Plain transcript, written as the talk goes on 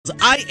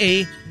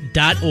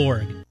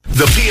IA.org.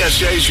 The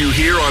PSAs you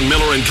hear on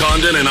Miller and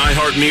Condon and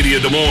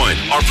iHeartMedia Des Moines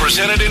are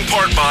presented in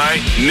part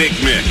by Nick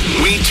Mick.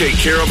 We take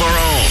care of our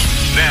own.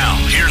 Now,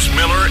 here's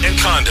Miller and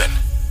Condon.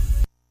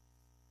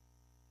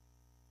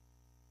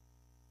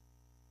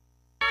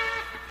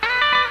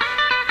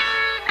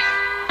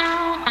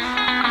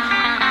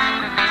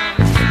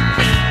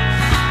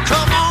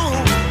 Come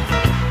on,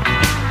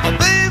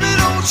 baby,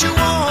 don't you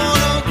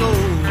wanna go?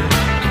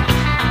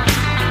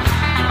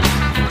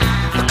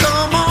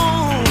 Come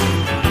on,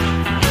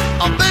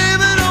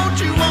 baby, don't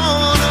you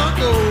wanna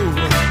go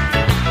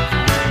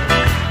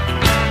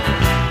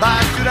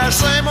back to that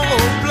same old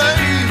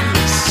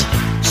place,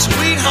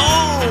 sweet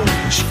home,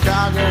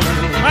 Chicago.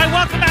 All right,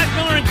 welcome back,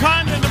 Miller and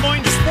Condon, Des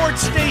Moines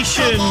Sports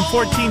Station,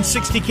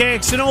 1460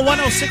 KXNO,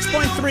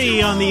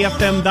 106.3 on the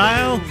FM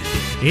dial.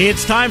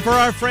 It's time for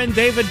our friend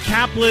David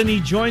Kaplan.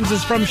 He joins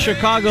us from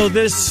Chicago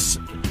this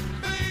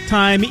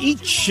time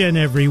each and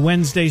every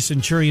Wednesday.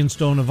 Centurion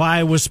Stone of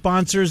Iowa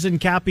sponsors, and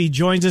Cappy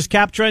joins us.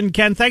 Cap, Trent,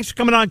 Ken, thanks for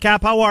coming on,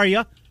 Cap. How are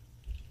you?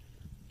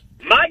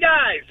 My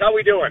guys, how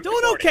we doing?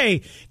 Doing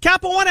okay.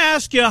 Cap, I want to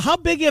ask you, how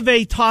big of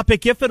a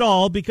topic, if at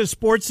all, because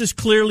sports has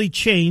clearly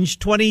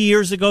changed. 20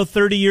 years ago,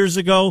 30 years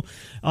ago,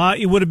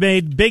 it would have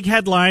made big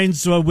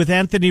headlines with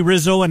Anthony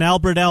Rizzo and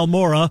Albert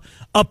Almora,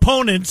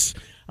 opponents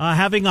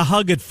having a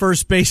hug at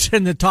first base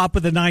in the top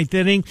of the ninth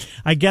inning.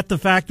 I get the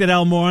fact that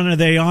Almora,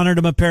 they honored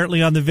him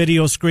apparently on the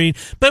video screen.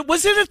 But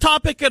was it a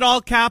topic at all,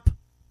 Cap?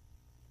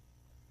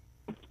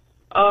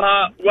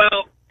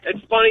 Well,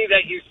 it's funny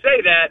that you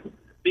say that,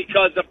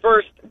 because the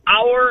first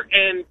hour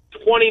and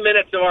 20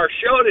 minutes of our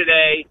show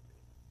today,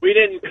 we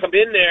didn't come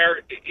in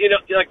there. You know,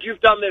 like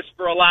you've done this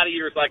for a lot of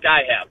years like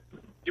I have.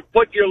 You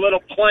put your little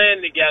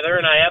plan together,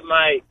 and I have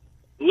my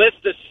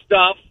list of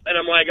stuff, and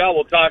I'm like, oh,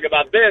 we'll talk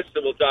about this,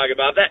 and we'll talk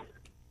about that.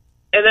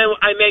 And then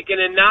I make an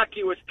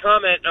innocuous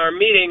comment in our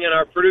meeting, and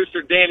our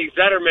producer, Danny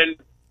Zetterman,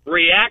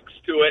 reacts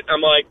to it.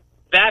 I'm like,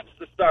 that's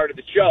the start of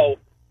the show,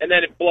 and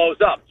then it blows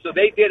up. So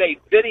they did a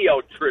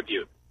video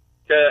tribute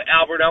to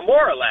Albert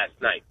Almora last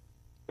night.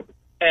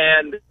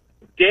 And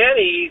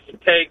Danny's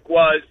take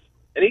was,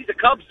 and he's a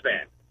Cubs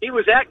fan, he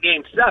was at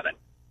Game 7.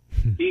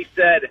 He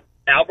said,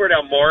 Albert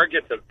Almora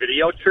gets a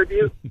video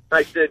tribute?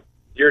 I said,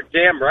 you're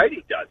damn right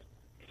he does.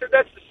 He said,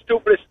 that's the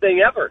stupidest thing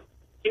ever.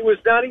 He was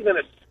not even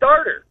a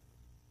starter.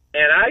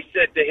 And I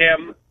said to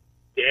him,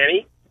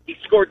 Danny, he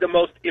scored the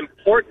most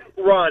important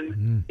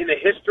run in the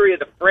history of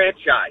the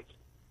franchise.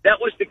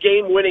 That was the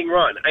game-winning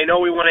run. I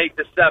know we won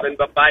 8-7,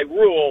 but by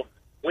rule,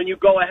 when you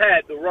go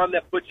ahead, the run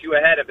that puts you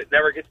ahead, if it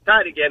never gets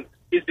tied again,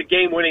 is the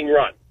game-winning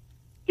run.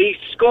 He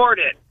scored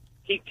it.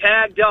 He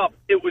tagged up.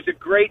 It was a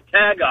great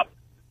tag-up.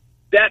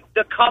 That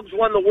the Cubs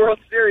won the World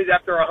Series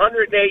after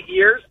 108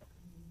 years.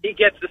 He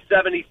gets the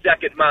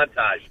 70-second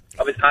montage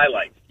of his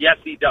highlights. Yes,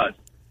 he does.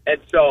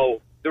 And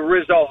so the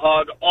Rizzo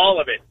hug,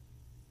 all of it.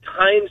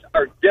 Times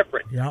are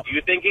different. Yep. Do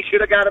you think he should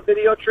have got a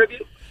video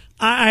tribute?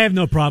 I have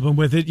no problem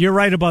with it. You're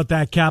right about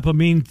that, Cap. I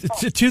mean,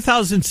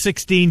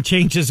 2016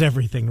 changes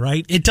everything,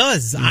 right? It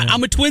does. Yeah.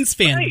 I'm a Twins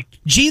fan. Right.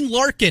 Gene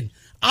Larkin.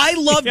 I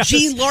love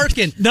Gene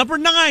Larkin. Number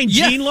 9,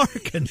 Gene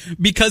Larkin.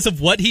 Because of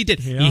what he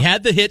did. Yeah. He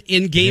had the hit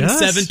in Game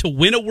 7 to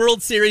win a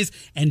World Series,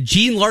 and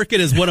Gene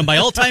Larkin is one of my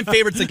all-time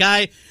favorites, a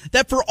guy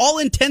that for all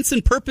intents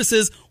and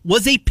purposes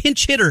was a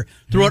pinch hitter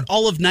throughout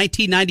all of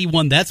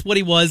 1991. That's what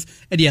he was.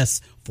 And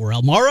yes, for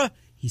Almora,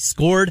 he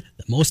scored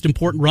the most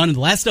important run in the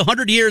last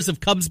 100 years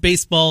of Cubs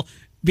baseball.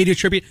 Video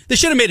tribute. They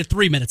should have made it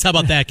 3 minutes. How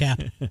about that,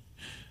 Cap?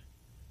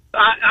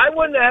 I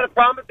wouldn't have had a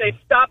problem if they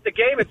stopped the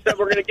game and said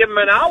we're going to give him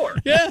an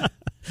hour. Yeah.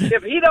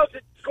 If he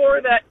doesn't score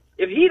that,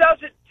 if he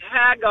doesn't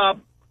tag up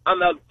on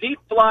the deep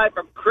fly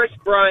from Chris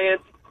Bryant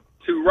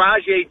to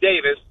Rajai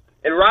Davis,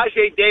 and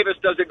Rajai Davis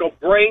doesn't go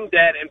brain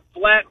dead and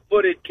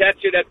flat-footed catch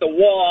it at the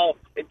wall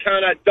and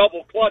kind of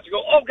double clutch and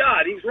go, oh,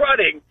 God, he's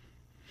running.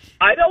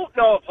 I don't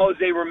know if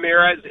Jose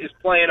Ramirez is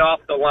playing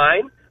off the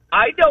line.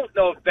 I don't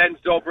know if Ben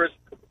Zobrist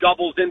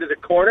doubles into the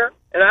corner,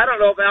 and I don't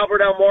know if Albert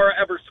Almora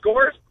ever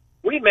scores.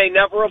 We may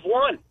never have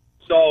won.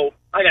 So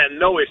I got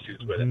no issues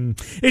with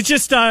it. It's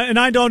just, and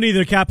I don't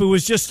either, Cap. It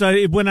was just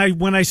when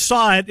I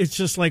saw it, it's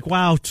just like,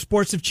 wow,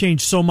 sports have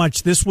changed so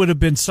much. This would have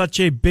been such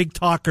a big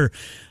talker.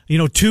 You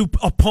know, two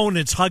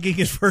opponents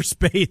hugging at first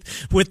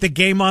base with the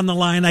game on the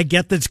line. I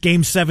get that's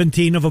game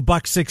 17 of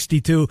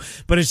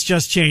 $1.62, but it's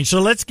just changed. So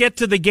let's get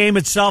to the game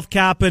itself,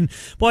 Cap. And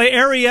boy,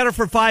 Arrieta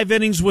for 5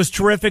 innings was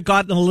terrific.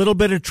 Got in a little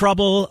bit of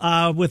trouble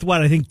with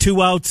I think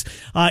 2 outs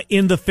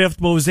in the 5th,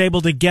 but was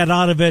able to get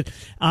out of it.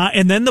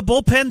 And then the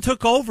bullpen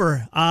took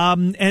over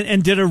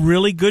and did a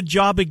really good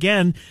job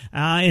again.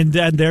 And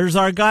there's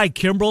our guy,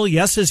 Kimbrel.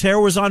 Yes, his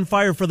hair was on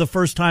fire for the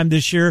first time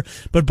this year,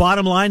 but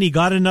bottom line, he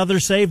got another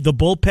save. The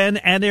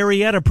bullpen and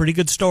Arrieta, pretty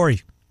good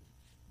story.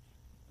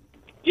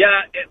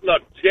 Yeah,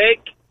 look,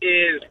 Jake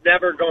is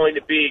never going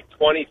to be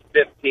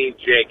 2015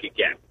 Jake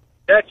again.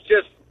 That's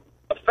just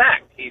a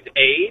fact. He's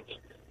aged.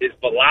 His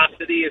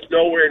velocity is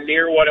nowhere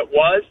near what it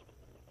was,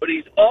 but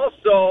he's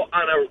also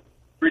on a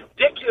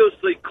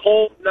ridiculously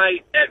cold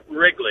night at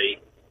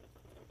Wrigley.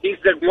 He's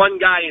the one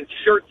guy in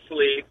shirt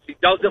sleeves. He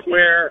doesn't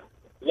wear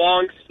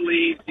long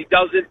sleeves. He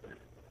doesn't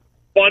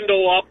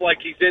bundle up like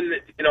he's in,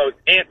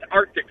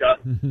 Antarctica.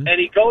 And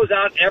he goes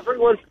out.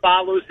 Everyone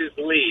follows his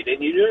lead.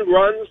 And you knew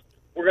runs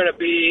were going to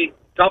be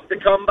tough to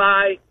come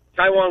by.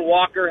 Taijuan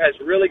Walker has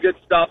really good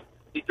stuff.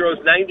 He throws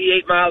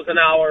 98 miles an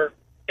hour,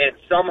 and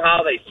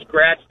somehow they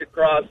scratched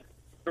across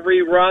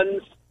 3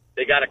 runs.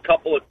 They got a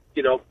couple of,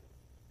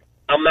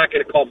 I'm not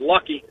going to call them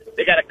lucky.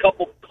 They got a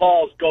couple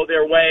calls go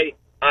their way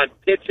on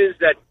pitches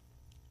that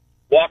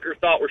Walker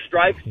thought were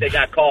strikes. They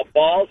got called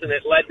balls, and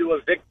it led to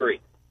a victory.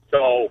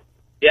 So,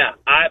 yeah,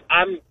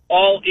 I'm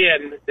all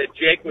in that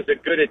Jake was a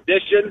good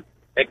addition.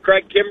 And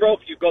Craig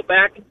Kimbrough, if you go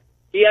back,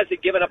 he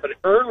hasn't given up an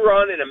earned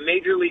run in a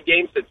major league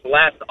game since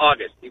last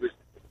August. He was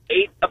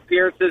 8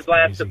 appearances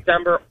last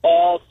September,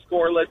 all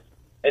scoreless,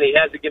 and he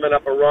hasn't given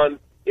up a run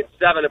in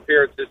 7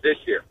 appearances this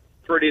year.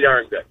 Pretty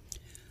darn good.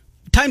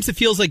 Times it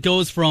feels like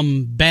goes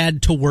from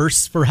bad to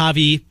worse for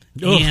Javi.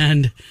 Ugh.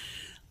 And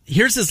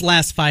here's his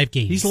last 5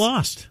 games. He's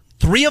lost.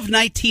 3 of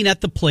 19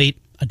 at the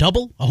plate, a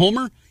double, a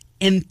homer,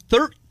 and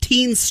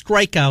 13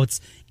 strikeouts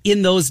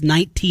in those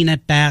 19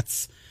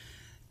 at-bats.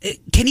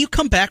 Can you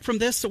come back from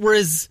this, or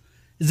is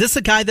this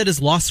a guy that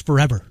is lost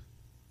forever?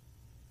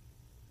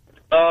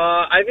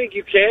 I think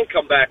you can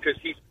come back because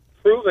he's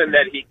proven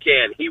that he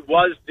can. He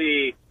was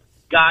the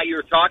guy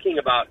you're talking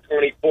about,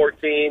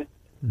 2014,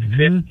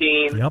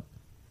 15, Yep.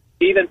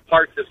 even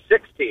parts of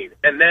 16.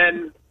 And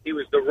then he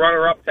was the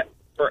runner-up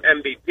for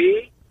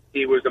MVP.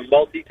 He was a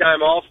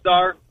multi-time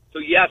All-Star. So,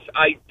 yes,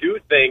 I do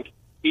think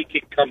he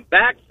could come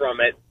back from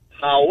it.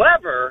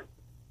 However,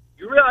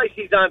 you realize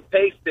he's on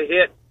pace to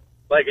hit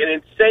like an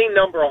insane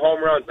number of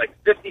home runs, like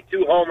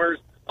 52 homers,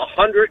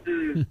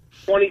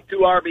 122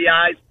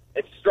 RBIs,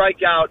 and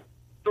strike out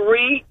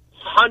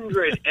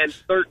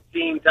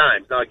 313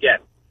 times. Now, again,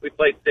 we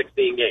played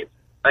 16 games.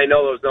 I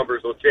know those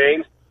numbers will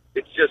change.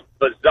 It's just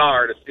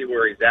bizarre to see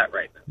where he's at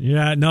right now.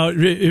 Yeah, no,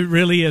 it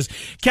really is.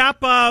 Cap,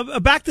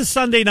 back to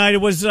Sunday night.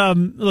 It was,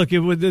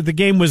 the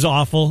game was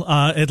awful.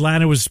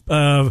 Atlanta was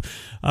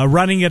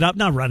running it up,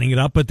 not running it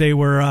up, but they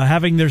were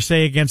having their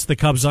say against the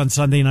Cubs on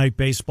Sunday Night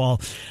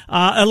Baseball.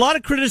 A lot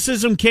of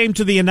criticism came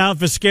to the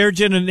announcer,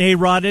 Viscargin and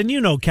A-Rod,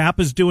 and Cap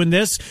is doing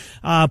this,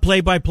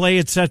 play-by-play,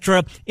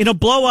 etc. In a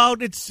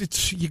blowout,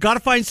 it's you got to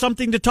find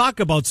something to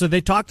talk about. So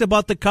they talked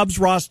about the Cubs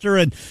roster,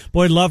 and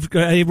boy,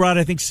 A-Rod,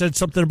 I think, said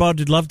something about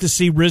he'd love to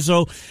see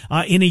Rizzo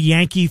in a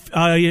Yankee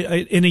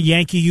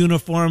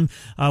uniform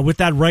with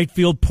that right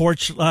field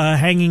porch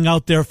hanging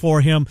out there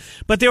for him.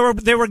 But they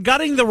were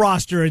gutting the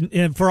roster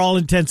for all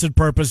intents and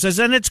purposes,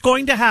 and it's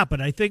going to happen.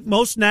 I think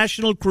most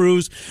national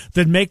crews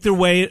that make their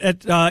way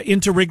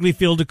into Wrigley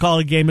Field to call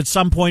a game at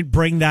some point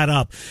bring that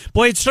up.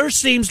 Boy, it sure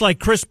seems like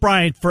Chris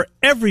Bryant for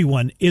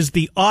everyone is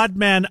the odd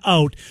man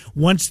out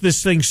once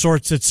this thing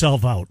sorts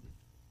itself out.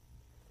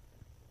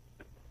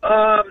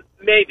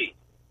 Maybe.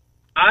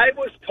 I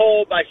was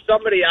told by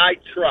somebody I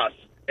trust,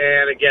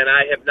 and again,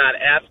 I have not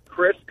asked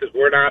Chris because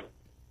we're not,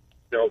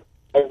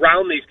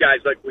 around these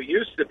guys like we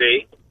used to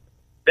be,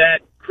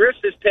 that Chris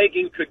is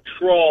taking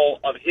control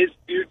of his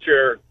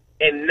future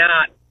and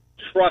not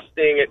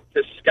trusting it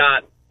to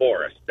Scott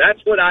Boras.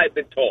 That's what I've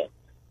been told.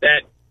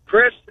 That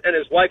Chris and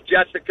his wife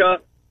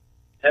Jessica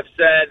have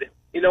said,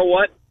 you know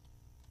what?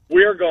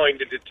 We're going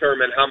to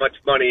determine how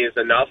much money is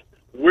enough.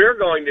 We're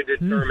going to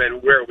determine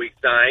where we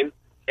sign.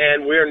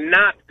 And we're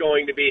not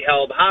going to be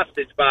held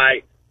hostage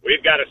by,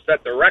 we've got to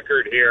set the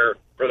record here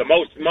for the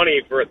most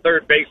money for a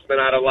third baseman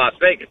out of Las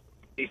Vegas.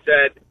 He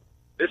said,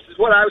 this is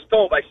what I was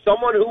told by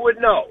someone who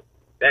would know,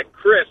 that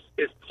Chris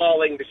is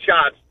calling the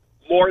shots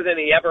more than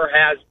he ever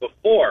has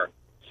before.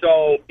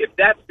 So if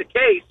that's the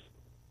case,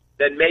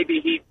 then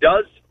maybe he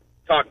does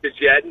talk to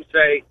Jed and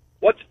say,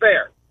 what's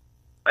fair?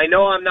 I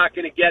know I'm not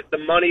going to get the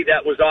money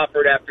that was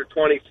offered after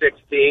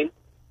 2016.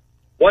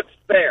 What's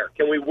fair?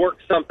 Can we work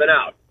something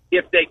out?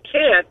 If they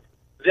can't,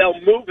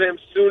 they'll move him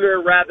sooner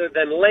rather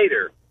than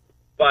later.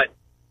 But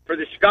for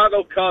the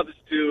Chicago Cubs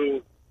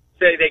to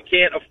say they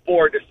can't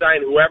afford to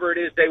sign whoever it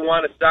is they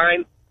want to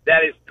sign,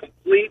 that is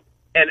complete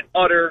and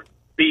utter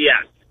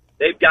BS.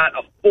 They've got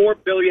a $4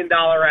 billion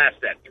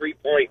asset,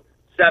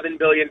 $3.7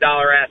 billion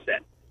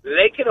asset.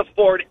 They can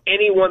afford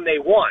anyone they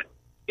want.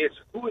 It's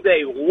who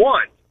they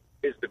want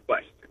is the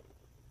question.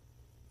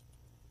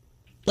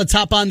 Let's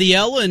hop on the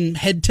L and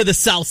head to the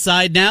south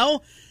side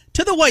now,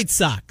 to the White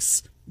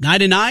Sox.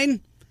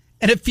 9-9,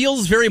 and it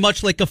feels very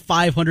much like a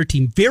 500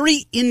 team.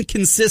 Very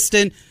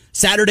inconsistent.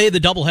 Saturday, the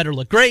doubleheader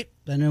looked great.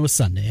 Then it was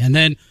Sunday. And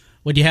then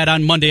what you had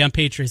on Monday on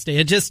Patriots Day.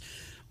 It just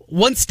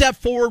one step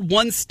forward,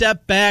 one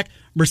step back.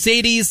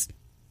 Mercedes,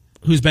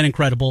 who's been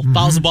incredible,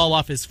 fouls the ball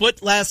off his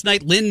foot last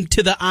night. Lynn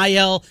to the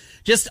IL.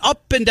 Just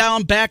up and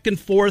down, back and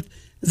forth.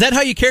 Is that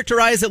how you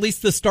characterize at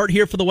least the start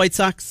here for the White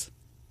Sox?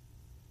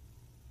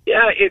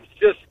 Yeah, it's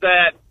just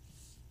that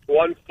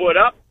 1 foot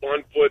up,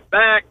 1 foot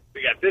back.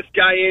 We got this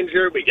guy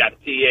injured. We got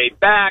TA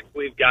back.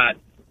 We've got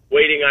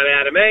waiting on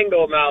Adam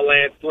Engel. Now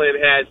Lance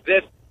Lynn has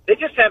this. They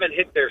just haven't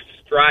hit their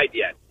stride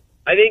yet.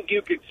 I think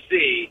you could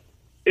see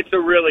it's a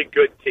really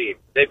good team.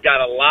 They've got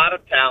a lot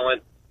of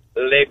talent.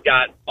 They've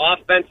got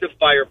offensive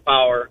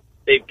firepower.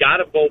 They've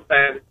got a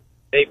bullpen,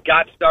 they've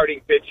got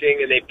starting pitching,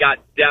 and they've got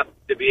depth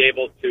to be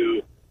able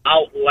to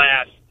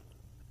outlast,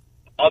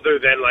 other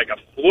than like a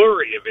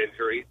flurry of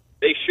injuries.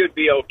 They should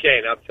be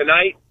okay. Now,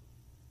 tonight,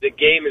 the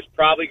game is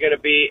probably going to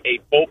be a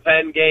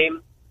bullpen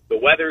game. The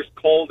weather's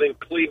cold in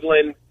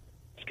Cleveland.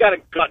 Just got to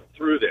gut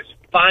through this.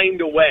 Find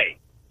a way.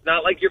 It's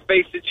not like you're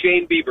facing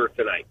Shane Bieber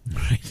tonight.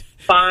 Right.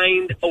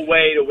 Find a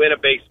way to win a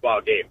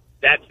baseball game.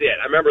 That's it.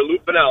 I remember Lou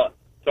Piniella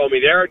told me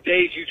there are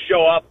days you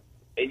show up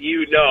and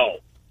you know,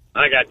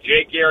 I got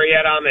Jake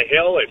Arrieta on the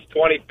hill. It's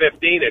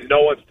 2015 and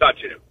no one's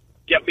touching him.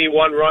 Get me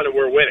one run and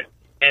we're winning.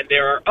 And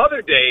there are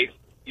other days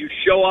you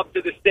show up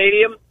to the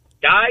stadium,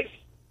 guys,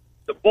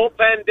 the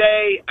bullpen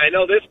day, I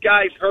know this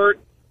guy's hurt,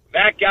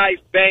 that guy's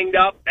banged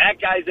up,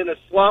 that guy's in a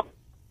slump.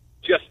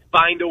 Just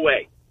find a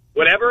way.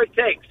 Whatever it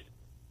takes.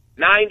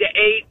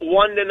 9-8,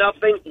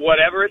 1-0,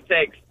 whatever it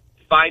takes.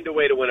 Find a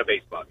way to win a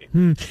baseball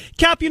game.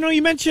 Cap,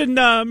 you mentioned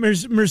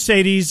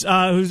Mercedes,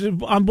 who's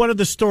on one of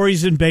the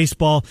stories in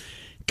baseball.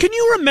 Can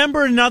you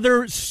remember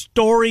another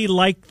story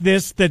like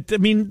this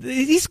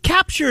he's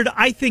captured,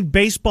 I think,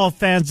 baseball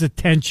fans'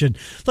 attention?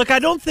 Look, I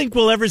don't think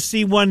we'll ever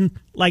see one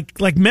like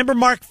remember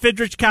Mark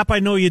Fidrych, Cap? I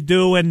know you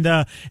do, and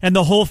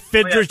the whole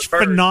Fidrych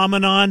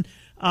phenomenon.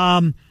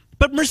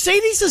 But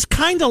Mercedes is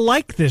kind of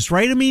like this,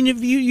 right? I mean,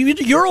 if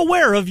you're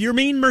aware of your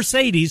mean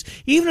Mercedes,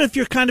 even if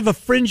you're kind of a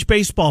fringe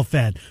baseball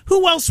fan.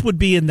 Who else would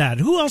be in that?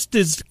 Who else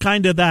is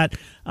kind of that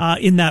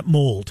in that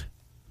mold?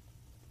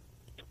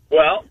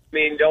 Well, I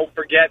mean, don't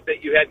forget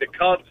that you had the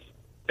Cubs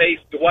face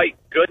Dwight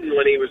Gooden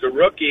when he was a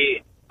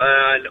rookie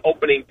on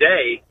opening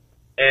day,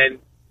 and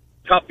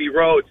Tuffy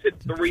Rhodes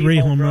hit three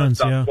home runs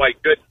off Dwight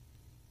Gooden.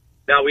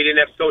 Now, we didn't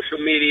have social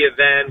media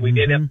then. We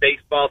didn't have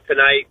baseball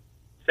tonight,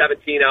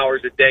 17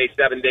 hours a day,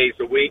 7 days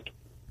a week.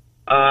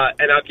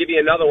 And I'll give you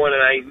another one,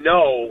 and I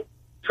know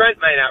Trent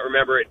might not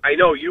remember it. I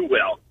know you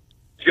will.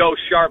 Joe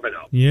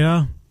Charbonneau.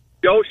 Yeah.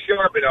 Joe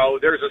Charbonneau,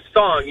 there's a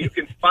song, you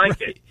can find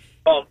it,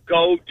 called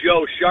Go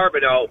Joe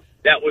Charbonneau.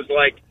 That was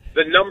like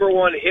the number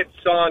one hit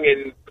song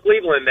in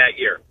Cleveland that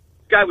year.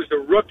 This guy was a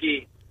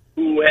rookie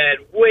who had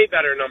way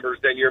better numbers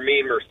than your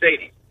mean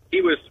Mercedes.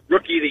 He was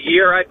Rookie of the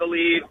Year, I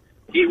believe.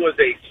 He was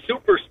a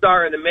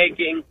superstar in the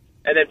making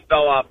and then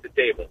fell off the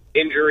table.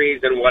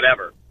 Injuries and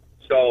whatever.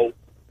 So,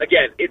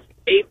 again, it's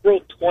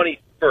April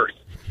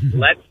 21st.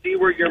 Let's see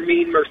where your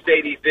mean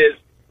Mercedes is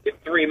in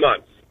 3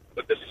 months.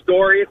 But the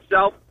story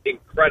itself,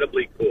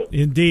 incredibly cool.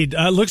 Indeed.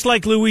 Looks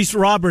like Luis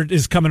Robert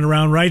is coming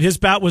around, right? His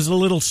bat was a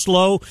little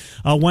slow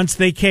once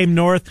they came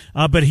north,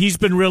 but he's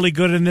been really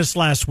good in this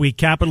last week,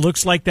 Cap. It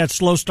looks like that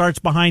slow start's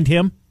behind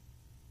him.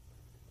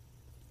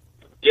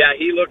 Yeah,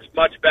 he looks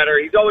much better.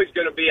 He's always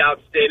going to be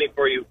outstanding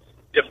for you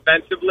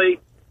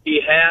defensively.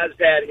 He has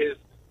had his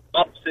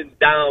ups and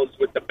downs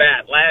with the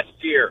bat. Last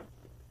year,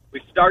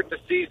 we start the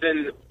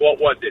season, what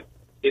was it,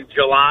 in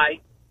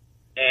July?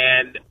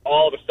 And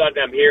all of a sudden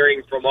I'm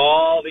hearing from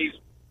all these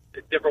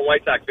different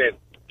White Sox fans,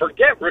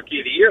 forget Rookie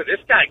of the Year.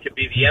 This guy could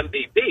be the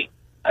MVP.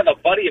 I have a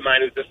buddy of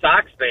mine who's a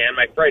Sox fan,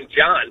 my friend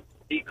John.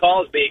 He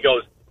calls me, he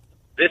goes,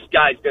 this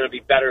guy's going to be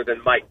better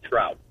than Mike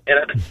Trout.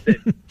 And I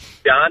said,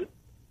 John,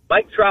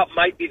 Mike Trout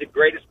might be the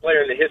greatest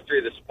player in the history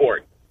of the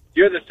sport.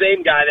 You're the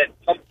same guy that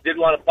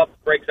didn't want to pump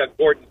the brakes on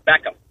Gordon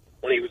Beckham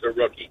when he was a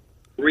rookie.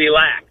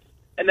 Relax.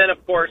 And then,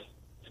 of course,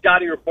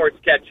 scouting reports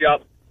catch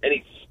up, and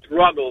he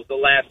struggles the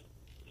last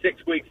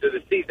 6 weeks of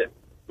the season.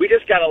 We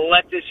just got to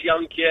let this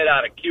young kid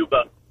out of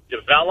Cuba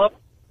develop,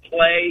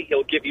 play.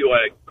 He'll give you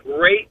a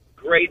great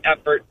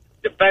effort.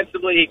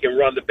 Defensively, he can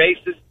run the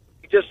bases.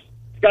 He's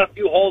got a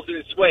few holes in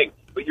his swing,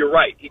 but you're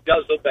right. He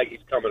does look like he's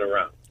coming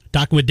around.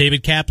 Talking with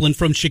David Kaplan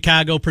from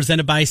Chicago,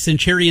 presented by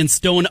Centurion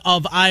Stone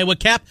of Iowa.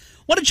 Cap,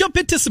 want to jump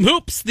into some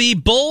hoops. The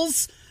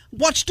Bulls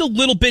watched a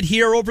little bit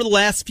here over the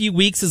last few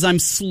weeks as I'm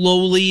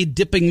slowly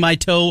dipping my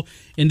toe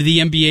into the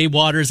NBA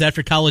waters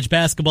after college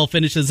basketball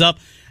finishes up.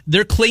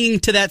 They're clinging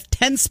to that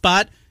 10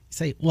 spot. You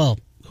say, well,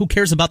 who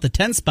cares about the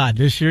 10 spot?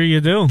 This year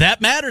you do. That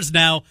matters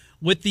now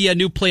with the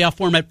new playoff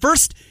format.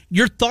 First,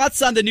 your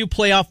thoughts on the new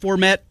playoff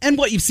format and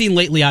what you've seen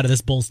lately out of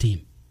this Bulls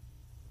team.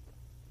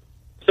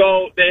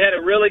 So they had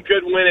a really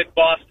good win at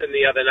Boston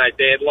the other night.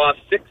 They had lost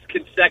 6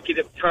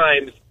 consecutive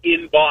times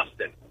in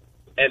Boston.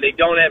 And they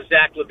don't have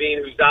Zach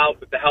LaVine, who's out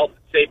with the health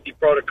and safety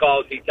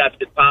protocols. He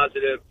tested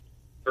positive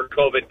for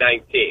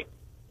COVID-19.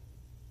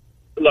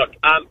 Look,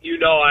 I've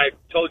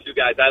told you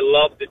guys, I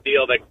love the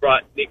deal that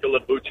brought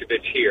Nikola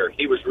Vucevic here.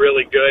 He was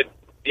really good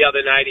the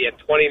other night. He had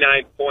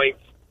 29 points.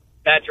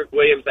 Patrick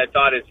Williams, I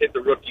thought, has hit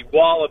the rookie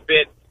wall a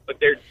bit, but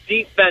their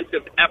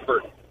defensive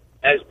effort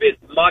has been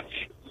much,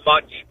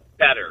 much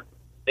better.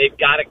 They've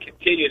got to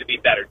continue to be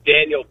better.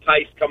 Daniel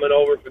Tice coming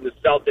over from the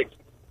Celtics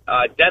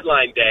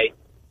deadline day.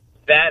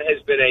 That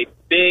has been a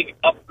big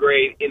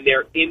upgrade in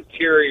their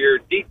interior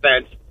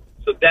defense,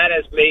 so that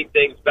has made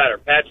things better.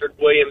 Patrick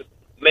Williams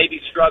may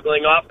be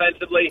struggling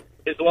offensively.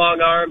 His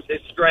long arms,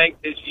 his strength,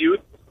 his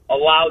youth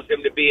allows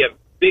him to be a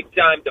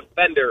big-time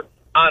defender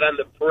out on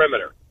the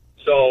perimeter.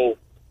 So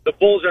the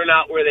Bulls are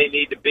not where they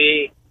need to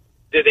be.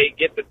 Do they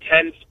get the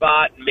 10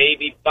 spot,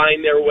 maybe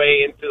find their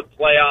way into the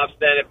playoffs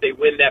then if they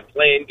win that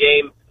play-in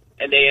game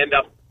and they end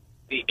up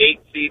the 8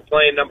 seed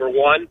playing number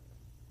 1?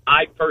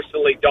 I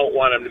personally don't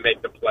want them to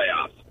make the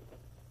playoffs.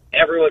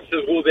 Everyone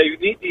says, well, they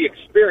need the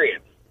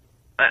experience.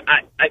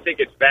 I think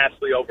it's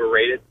vastly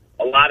overrated.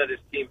 A lot of this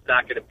team's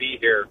not going to be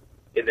here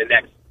in the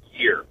next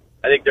year.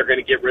 I think they're going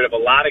to get rid of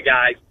a lot of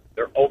guys.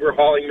 They're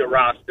overhauling the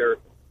roster.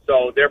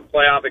 So their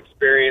playoff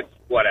experience,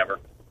 whatever,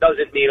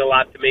 doesn't mean a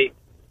lot to me.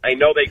 I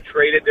know they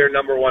traded their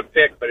number 1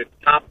 pick, but it's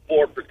top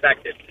 4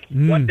 protected.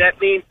 What that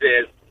means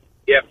is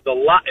if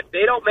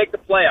they don't make the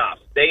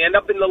playoffs, they end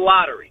up in the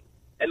lottery,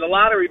 and the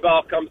lottery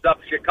ball comes up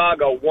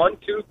Chicago 1,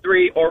 2,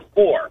 3, or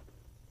 4.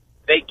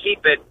 They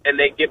keep it, and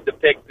they give the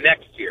pick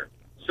next year.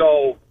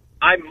 So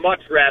I'd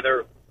much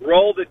rather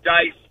roll the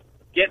dice,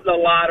 get in the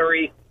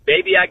lottery.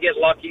 Maybe I get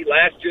lucky.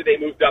 Last year they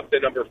moved up to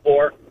number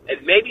 4,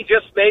 and maybe,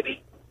 just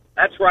maybe,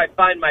 that's where I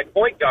find my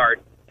point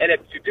guard. And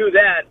if you do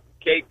that,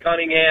 Cade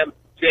Cunningham,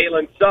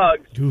 Jalen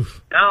Suggs,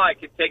 now I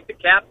can take the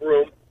cap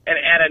room and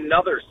add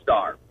another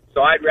star.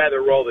 So I'd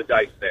rather roll the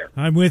dice there.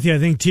 I'm with you. I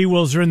think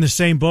T-Wolves are in the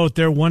same boat.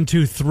 They're 1,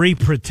 2, 3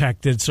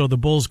 protected, so the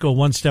Bulls go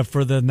one step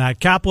further than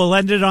that. Cap, we'll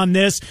end it on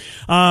this.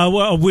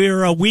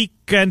 We're a week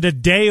and a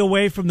day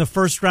away from the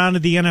first round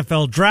of the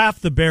NFL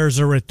draft. The Bears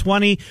are at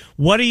 20.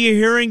 What are you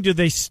hearing? Do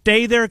they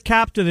stay there,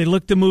 Cap? Do they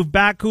look to move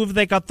back? Who have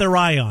they got their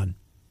eye on?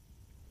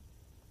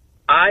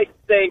 I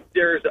think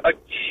there's a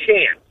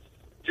chance,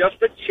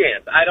 just a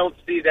chance. I don't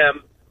see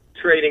them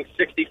trading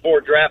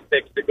 64 draft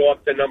picks to go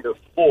up to number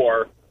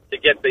 4 to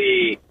get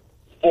the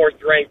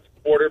 4th-ranked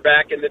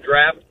quarterback in the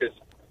draft, because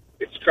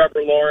it's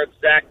Trevor Lawrence,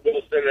 Zach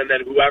Wilson, and then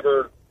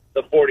whoever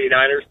the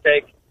 49ers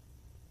take.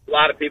 A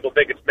lot of people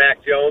think it's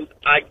Mac Jones.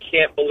 I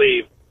can't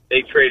believe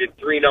they traded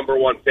 3 number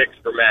 1 picks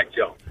for Mac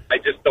Jones. I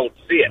just don't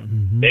see it.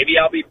 Maybe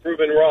I'll be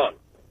proven wrong.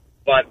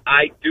 But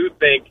I do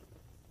think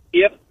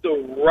if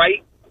the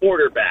right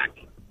quarterback,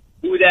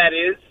 who that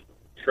is,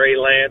 Trey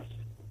Lance,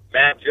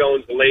 Matt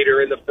Jones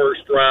later in the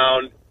first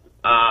round,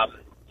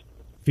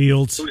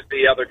 Fields. Who's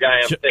the other guy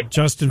I'm thinking?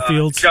 Justin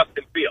Fields.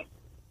 Justin Fields.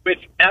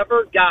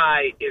 Whichever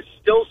guy is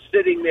still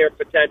sitting there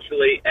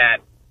potentially at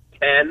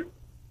 10,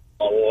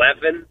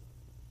 11,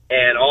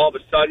 and all of a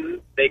sudden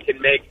they can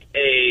make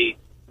a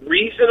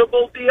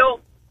reasonable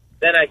deal,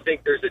 then I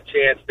think there's a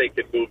chance they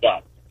could move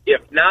up.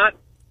 If not,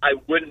 I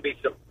wouldn't be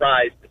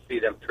surprised to see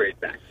them trade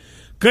back.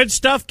 Good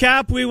stuff,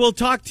 Cap. We will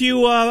talk to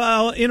you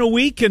in a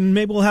week, and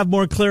maybe we'll have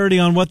more clarity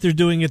on what they're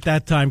doing at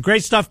that time.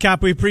 Great stuff,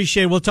 Cap. We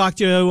appreciate it. We'll talk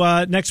to you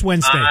next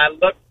Wednesday. I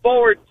look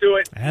forward to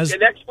it.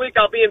 Next week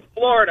I'll be in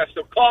Florida,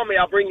 so call me.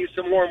 I'll bring you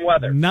some warm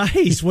weather.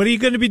 Nice. What are you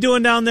going to be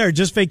doing down there?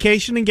 Just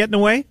vacationing, getting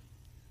away?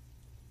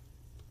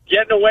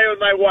 Getting away with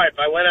my wife.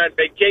 I went on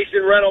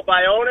vacation rental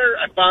by owner.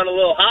 I found a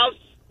little house.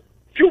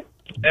 Phew,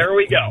 there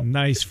we go.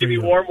 Nice for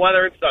you. you. Warm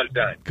weather and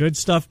sunshine. Good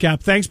stuff,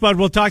 Cap. Thanks, bud.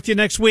 We'll talk to you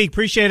next week.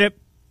 Appreciate it.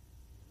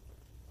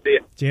 See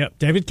ya. Yep.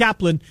 David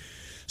Kaplan.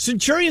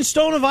 Centurion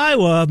Stone of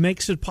Iowa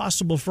makes it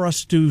possible for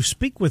us to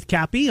speak with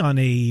Cappy on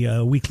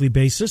a weekly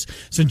basis.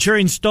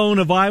 Centurion Stone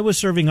of Iowa,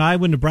 serving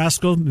Iowa,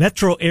 Nebraska,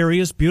 metro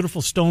areas,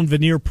 beautiful stone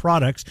veneer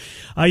products.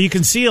 You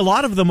can see a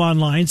lot of them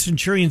online,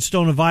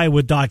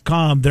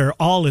 centurionstoneofiowa.com. They're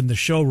all in the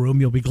showroom.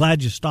 You'll be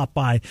glad you stopped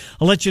by.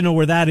 I'll let you know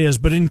where that is.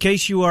 But in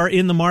case you are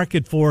in the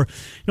market for,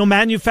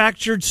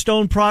 manufactured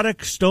stone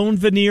products, stone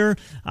veneer,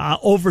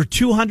 over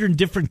 200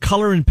 different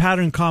color and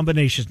pattern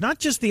combinations. Not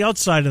just the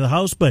outside of the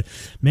house, but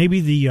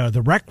maybe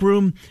the rec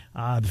room,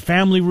 the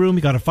family room.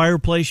 You got a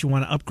fireplace. You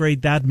want to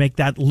upgrade that, make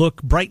that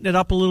look, brighten it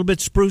up a little bit,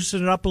 spruce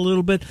it up a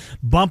little bit,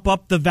 bump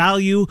up the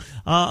value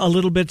a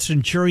little bit.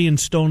 Centurion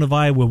Stone of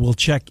Iowa will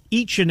check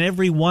each and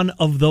every one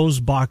of those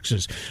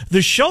boxes.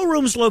 The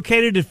showroom's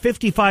located at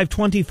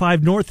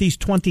 5525 Northeast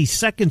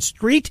 22nd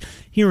Street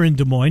here in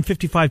Des Moines,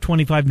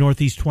 5525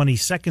 Northeast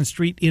 22nd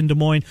Street in Des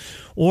Moines,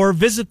 or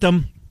visit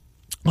them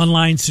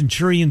online,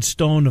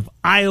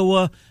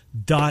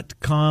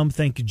 centurionstoneofiowa.com.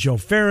 Thank you, Joe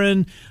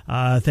Farron.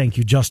 Thank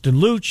you, Justin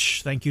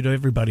Luch. Thank you to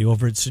everybody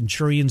over at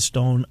Centurion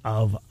Stone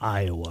of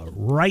Iowa.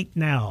 Right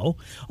now.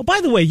 Oh,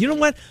 by the way, you know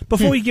what?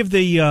 Before we give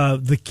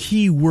the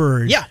key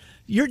word, yeah,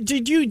 do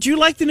you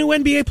like the new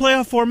NBA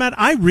playoff format?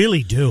 I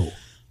really do.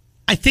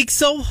 I think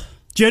so.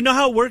 Do you know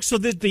how it works? So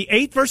the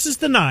 8 versus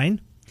the 9.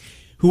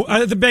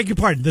 Beg your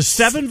pardon. The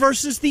 7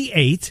 versus the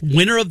 8.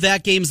 Winner of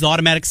that game's the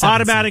automatic 7.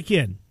 Automatic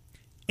in.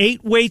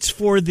 8 waits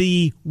for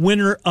the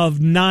winner of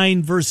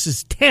 9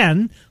 versus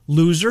 10.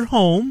 Loser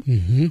home.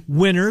 Mm-hmm.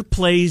 Winner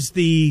plays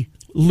the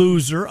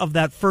loser of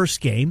that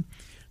first game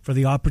for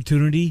the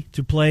opportunity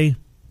to play,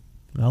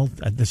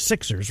 the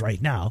Sixers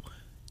right now,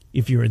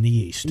 if you're in the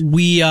East.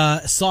 We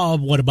saw,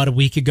 about a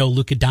week ago,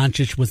 Luka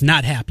Doncic was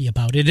not happy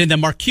about it. And then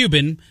Mark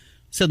Cuban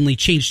suddenly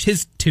changed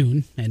his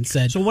tune and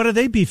said... So what are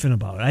they beefing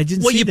about? I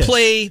didn't see this. Well, you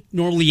play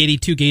normally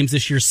 82 games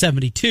this year,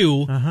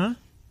 72. Uh-huh.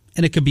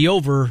 And it could be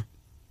over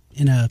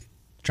in a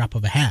drop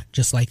of a hat,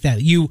 just like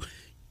that. You're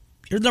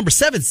the number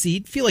 7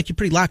 seed, feel like you're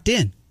pretty locked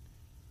in.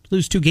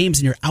 Lose 2 games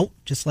and you're out,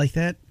 just like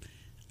that.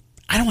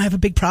 I don't have a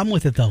big problem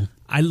with it, though.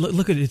 I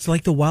look at it. It's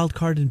like the wild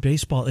card in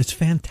baseball. It's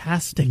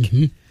fantastic.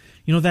 Mm-hmm.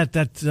 You know,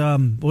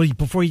 well,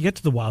 before you get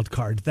to the wild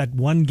card, that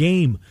one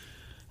game,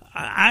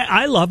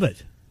 I love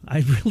it.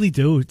 I really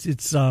do.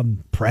 It's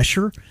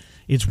pressure.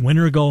 It's win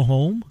or go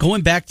home.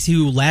 Going back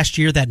to last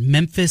year, that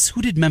Memphis,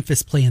 who did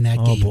Memphis play in that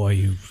game? Oh, boy,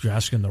 you're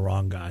asking the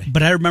wrong guy.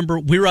 But I remember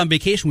we were on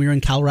vacation. We were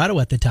in Colorado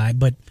at the time,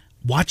 but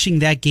watching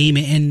that game,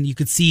 and you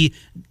could see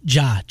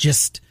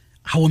just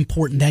how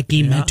important that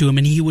game meant to him,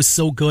 and he was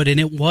so good, and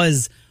it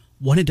was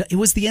the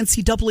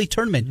NCAA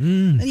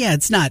tournament. Yeah,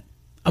 it's not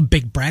a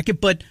big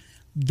bracket, but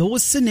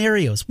those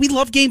scenarios. We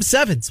love Game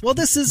 7s. Well,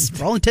 this is,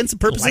 for all intents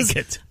and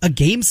purposes, a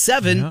Game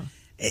 7. Yeah.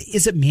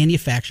 Is it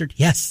manufactured?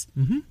 Yes.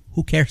 Mm-hmm.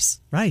 Who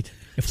cares? Right.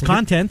 If it's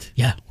content.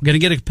 We're going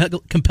to get a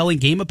compelling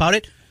game about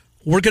it.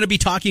 We're going to be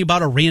talking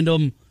about a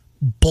random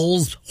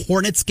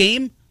Bulls-Hornets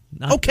game.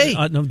 Okay.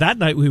 No, that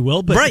night we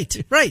will. But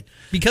Right.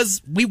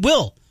 Because we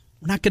will.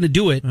 We're not going to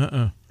do it.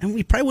 And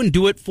we probably wouldn't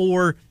do it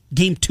for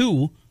Game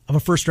 2 of a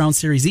first-round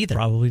series either.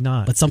 Probably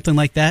not. But something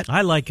like that.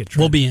 I like it, Trent.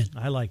 We'll be in.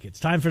 I like it. It's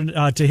time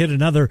to hit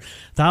another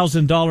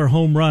 $1,000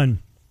 home run.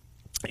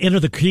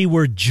 Enter the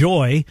keyword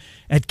joy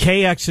at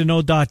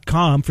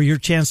kxno.com for your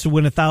chance to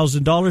win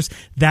 $1,000.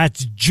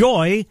 That's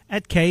joy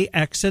at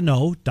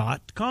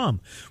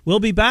kxno.com. We'll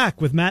be back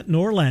with Matt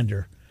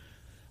Norlander.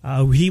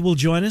 He will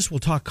join us. We'll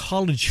talk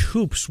college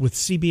hoops with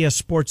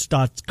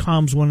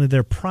CBSSports.com's one of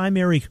their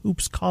primary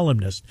hoops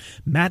columnists,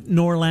 Matt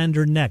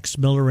Norlander, next.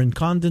 Miller and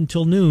Condon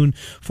till noon,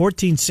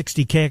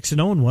 1460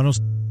 KXNO and 106.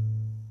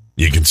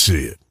 You can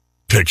see it.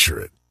 Picture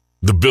it.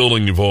 The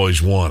building you've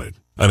always wanted.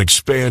 An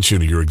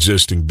expansion of your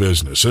existing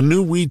business. A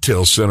new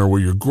retail center where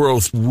your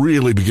growth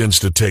really begins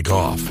to take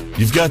off.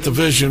 You've got the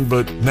vision,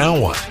 but now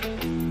what?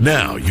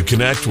 Now you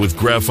connect with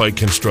Graphite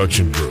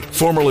Construction Group.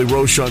 Formerly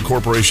Rochon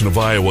Corporation of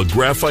Iowa,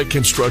 Graphite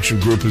Construction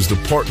Group is the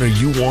partner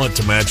you want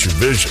to match your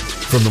vision.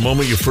 From the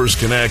moment you first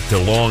connect to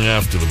long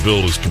after the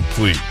build is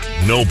complete,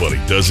 nobody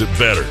does it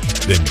better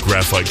than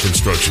Graphite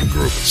Construction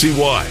Group. See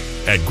why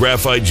at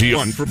Graphite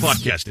G1 for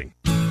podcasting.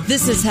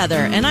 This is Heather,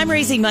 and I'm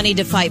raising money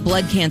to fight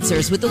blood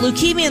cancers with the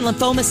Leukemia and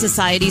Lymphoma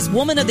Society's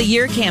Woman of the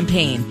Year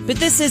campaign. But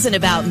this isn't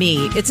about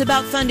me. It's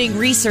about funding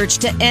research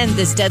to end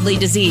this deadly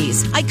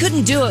disease. I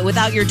couldn't do it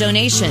without your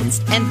donations.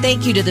 And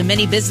thank you to the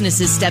many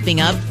businesses stepping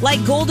up,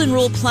 like Golden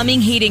Rule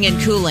Plumbing, Heating, and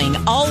Cooling,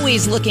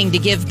 always looking to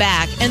give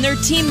back. And their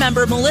team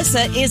member,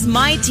 Melissa, is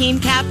my team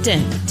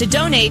captain. To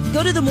donate,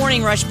 go to the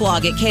Morning Rush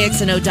blog at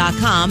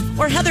kxno.com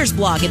or Heather's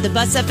blog at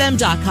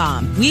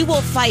thebusfm.com. We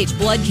will fight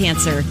blood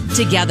cancer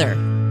together.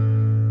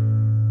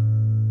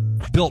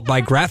 Built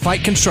by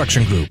Graphite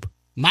Construction Group.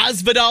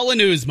 Masvidal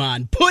and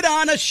Usman put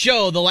on a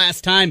show the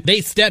last time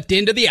they stepped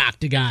into the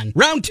octagon.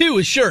 Round 2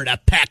 is sure to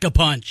pack a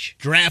punch.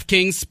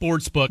 DraftKings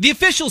Sportsbook, the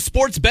official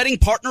sports betting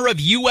partner of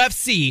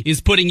UFC, is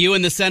putting you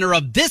in the center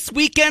of this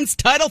weekend's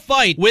title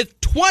fight with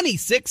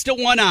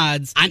 26-1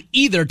 odds on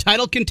either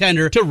title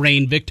contender to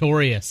reign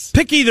victorious.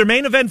 Pick either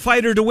main event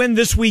fighter to win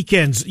this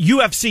weekend's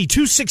UFC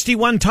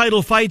 261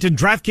 title fight, and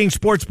DraftKings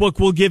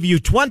Sportsbook will give you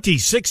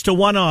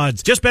 26-1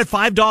 odds. Just bet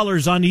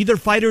 $5 on either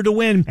fighter to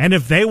win, and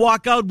if they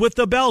walk out with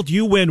the belt,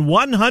 you win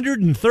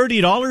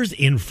 $130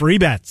 in free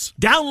bets.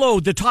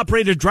 Download the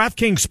top-rated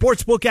DraftKings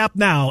Sportsbook app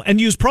now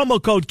and use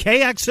promo code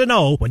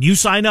KXNO when you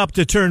sign up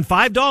to turn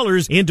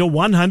 $5 into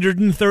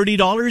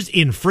 $130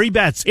 in free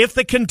bets if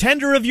the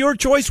contender of your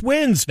choice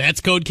wins. That's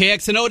code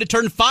KXNO to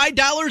turn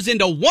 $5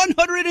 into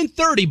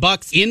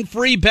 $130 in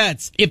free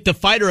bets if the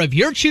fighter of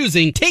your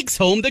choosing takes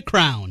home the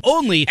crown.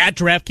 Only at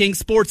DraftKings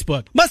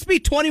Sportsbook. Must be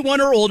 21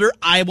 or older,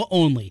 Iowa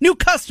only. New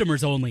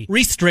customers only.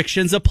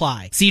 Restrictions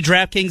apply. See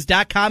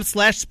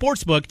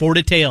DraftKings.com/sportsbook for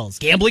details.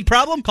 Gambling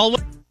problem? Call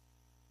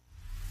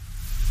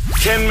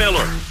Ken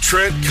Miller,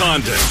 Trent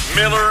Condon,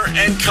 Miller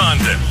and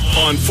Condon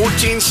on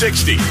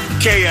 1460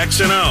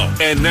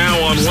 KXNO and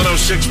now on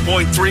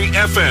 106.3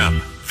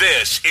 FM.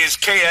 This is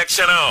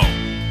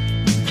KXNO.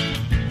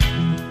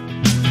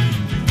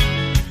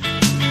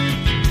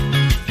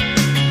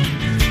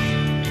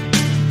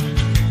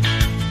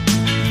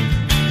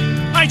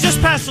 All right,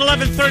 just past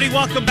 11:30.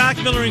 Welcome back,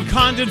 Miller and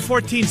Condon,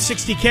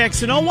 1460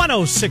 KXNO,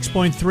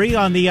 106.3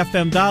 on the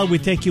FM dial. We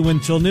take you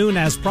until noon,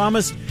 as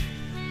promised.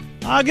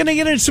 Going to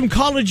get into some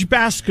college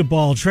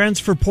basketball.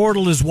 Transfer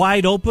portal is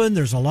wide open.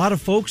 There's a lot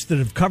of folks that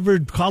have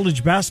covered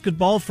college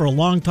basketball for a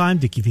long time,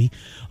 Dickie V,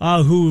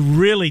 who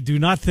really do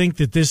not think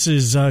that this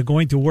is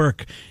going to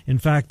work. In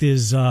fact,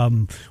 is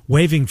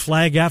waving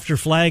flag after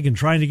flag and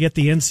trying to get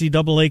the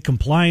NCAA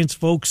compliance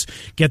folks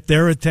get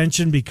their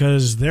attention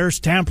because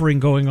there's tampering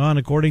going on,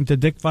 according to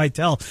Dick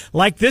Vitale.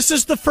 Like this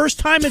is the first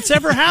time it's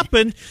ever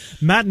happened.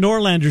 Matt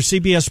Norlander,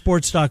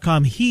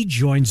 CBSSports.com, he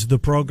joins the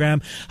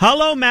program.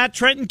 Hello, Matt,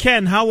 Trent, and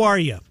Ken. How are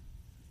you?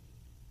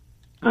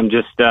 I'm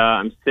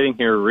sitting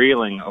here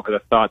reeling over the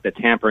thought that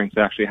tampering is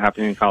actually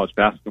happening in college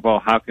basketball.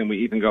 How can we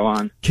even go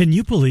on? Can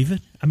you believe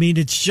it? I mean,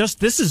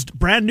 this is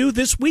brand new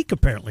this week,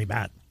 apparently,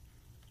 Matt.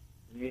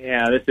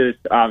 Yeah, this is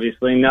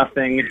obviously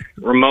nothing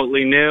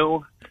remotely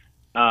new.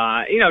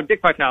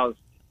 Dick Vitale is,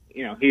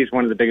 he's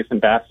one of the biggest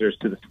ambassadors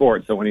to the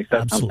sport. So when he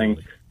says something,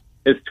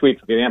 his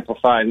tweets get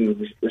amplified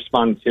and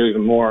responded to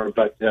even more.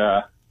 But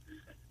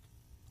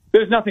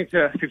there's nothing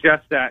to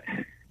suggest that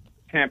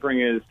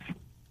tampering is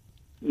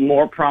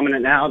more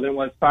prominent now than it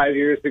was 5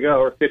 years ago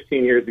or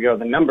 15 years ago.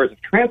 The numbers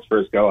of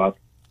transfers go up,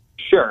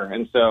 sure,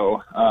 and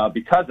so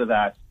because of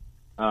that,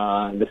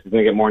 this is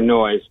going to get more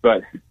noise.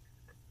 But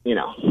you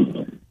know,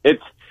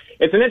 it's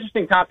an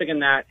interesting topic in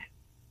that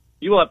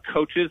you will have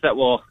coaches that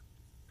will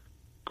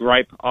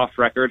gripe off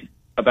record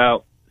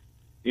about,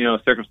 you know,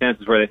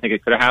 circumstances where they think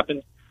it could have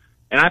happened.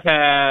 And I've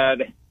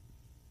had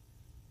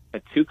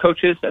 2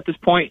 coaches at this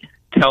point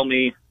tell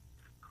me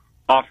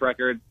off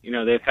record, you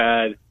know, they've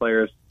had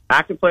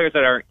active players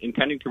that are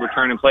intending to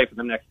return and play for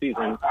them next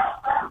season.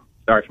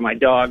 Sorry for my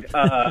dog.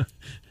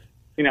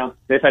 You know,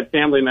 they've had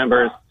family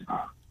members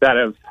that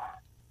have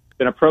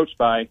been approached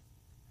by,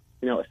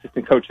 you know,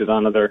 assistant coaches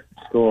on other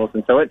schools.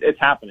 And so it's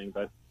happening,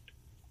 but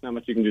not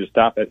much you can do to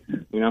stop it,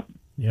 you know?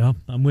 Yeah,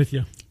 I'm with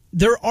you.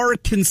 There are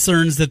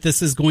concerns that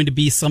this is going to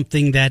be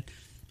something that,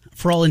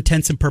 for all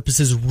intents and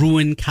purposes,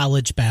 ruin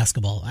college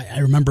basketball. I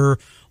remember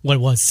what it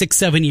was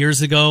 6-7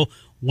 years ago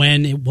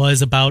when it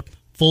was about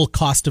full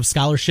cost of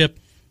scholarship.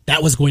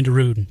 That was going to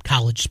ruin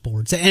college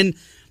sports. And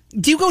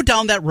do you go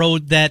down that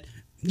road that,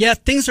 yeah,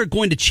 things are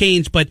going to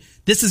change, but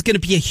this is going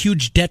to be a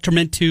huge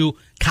detriment to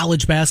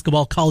college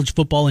basketball, college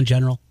football in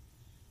general?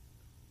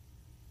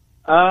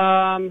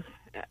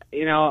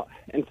 You know,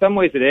 in some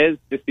ways it is,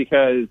 just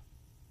because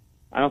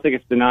I don't think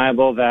it's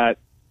deniable that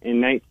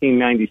in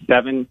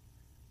 1997,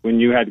 when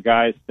you had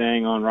guys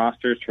staying on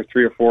rosters for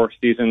 3 or 4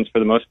 seasons for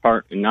the most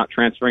part and not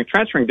transferring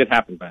did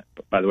happen, by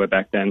the way,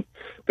 back then,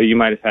 but you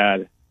might have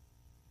had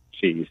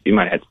 60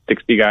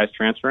 guys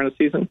transfer in a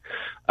season.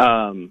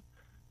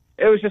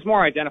 It was just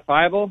more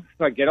identifiable,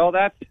 so I get all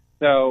that.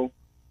 So,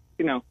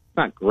 you know, it's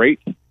not great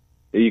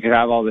that you could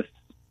have all this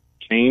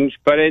change,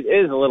 but it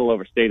is a little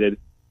overstated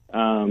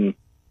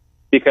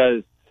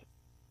because,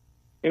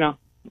 you know,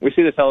 we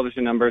see the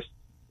television numbers,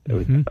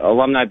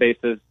 alumni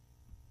bases.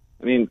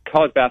 I mean,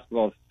 college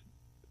basketball's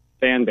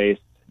fan base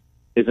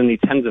is in the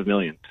tens of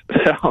millions.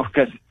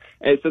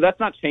 So that's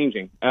not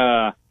changing.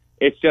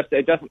 It's just,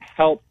 it doesn't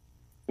help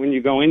when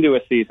you go into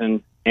a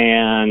season,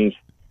 and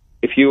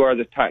if you are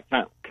the kind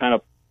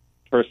of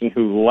person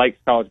who likes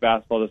college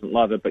basketball, doesn't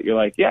love it, but you're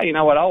like, yeah, you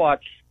know what, I'll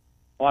watch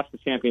the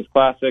Champions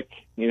Classic,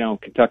 you know,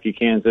 Kentucky,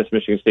 Kansas,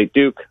 Michigan State,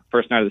 Duke,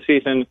 first night of the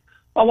season.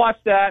 I'll watch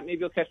that. Maybe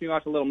you'll catch me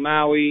watch a little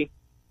Maui.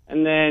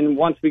 And then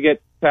once we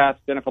get past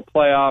the NFL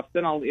playoffs,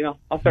 then I'll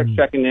start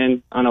checking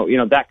in on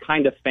that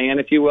kind of fan,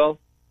 if you will.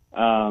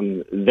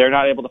 They're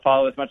not able to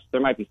follow as much.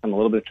 There might be a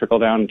little bit of trickle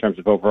down in terms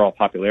of overall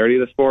popularity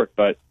of the sport,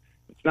 but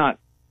it's not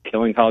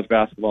killing college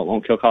basketball. It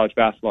won't kill college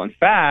basketball. In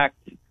fact,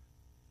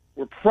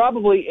 we're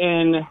probably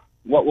in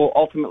what will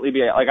ultimately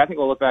be, I think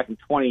we'll look back in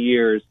 20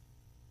 years,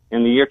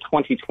 and the year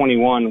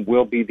 2021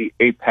 will be the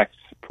apex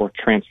for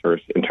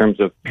transfers in terms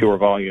of pure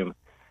volume.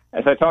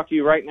 As I talk to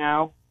you right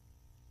now,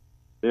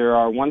 there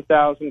are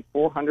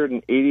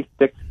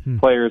 1,486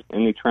 players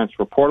in the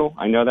transfer portal.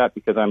 I know that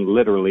because I'm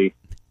literally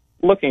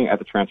looking at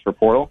the transfer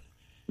portal.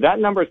 That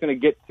number is going to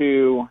get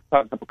to, I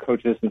talked to a couple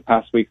coaches in the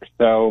past week or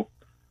so.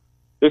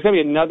 There's going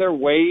to be another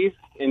wave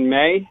in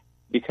May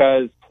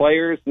because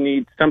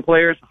some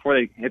players, before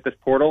they hit this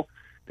portal,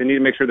 they need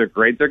to make sure their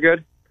grades are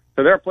good.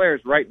 So there are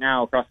players right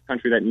now across the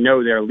country that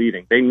know they're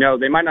leaving. They know,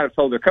 they might not have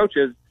told their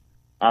coaches,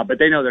 but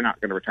they know they're not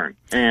going to return.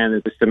 And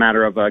it's just a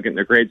matter of getting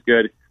their grades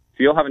good.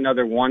 So you'll have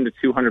another 100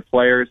 to 200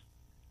 players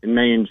in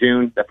May and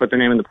June that put their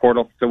name in the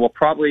portal. So we'll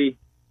probably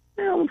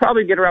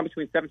get around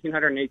between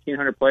 1,700 and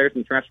 1,800 players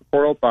in the transfer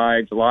portal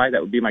by July.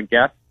 That would be my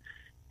guess.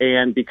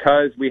 And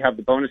because we have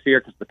the bonus here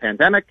because of the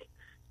pandemic,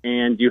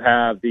 and you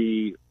have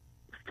the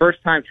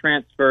first-time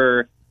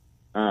transfer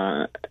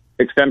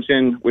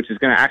exemption, which is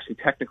going to actually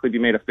technically be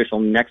made official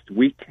next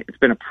week. It's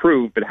been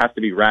approved, but it has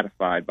to be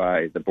ratified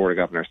by the Board of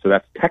Governors. So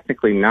that's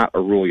technically not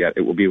a rule yet.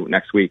 It will be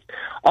next week.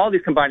 All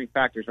these combining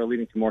factors are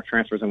leading to more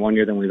transfers in 1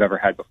 year than we've ever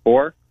had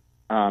before.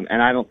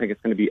 And I don't think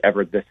it's going to be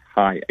ever this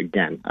high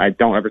again. I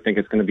don't ever think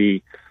it's going to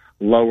be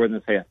lower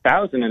than, say,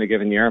 1,000 in a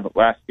given year. But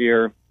last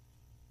year,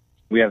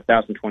 we had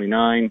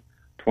 1,029.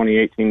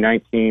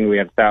 2018-19, we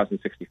had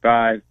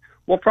 1,065.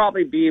 We'll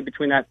probably be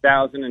between that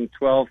 1,000 and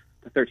 1,200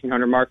 to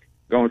 1,300 mark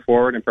going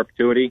forward in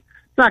perpetuity.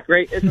 It's not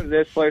great, isn't it?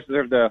 This players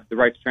deserve the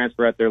right to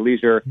transfer at their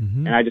leisure,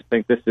 and I just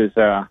think this is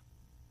a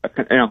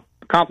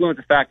confluence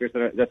of factors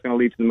that's going to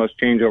lead to the most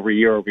change over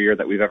year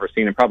that we've ever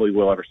seen and probably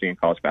will ever see in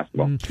college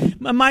basketball.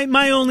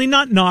 My only,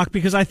 not knock,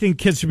 because I think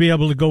kids should be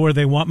able to go where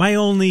they want. My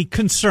only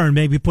concern,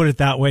 maybe put it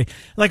that way,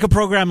 like a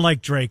program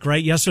like Drake,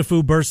 right?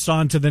 Yesufu bursts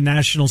onto the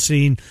national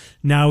scene.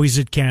 Now he's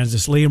at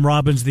Kansas. Liam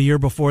Robbins the year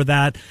before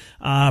that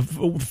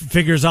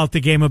figures out the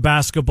game of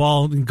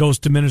basketball and goes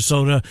to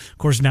Minnesota. Of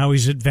course, now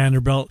he's at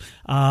Vanderbilt.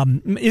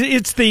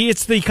 It's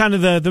the kind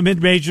of the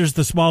mid majors,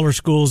 the smaller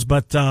schools,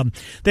 but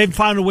they've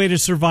found a way to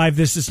survive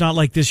this. It's not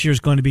like this year's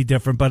going to be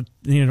different, but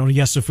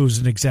Yesufu's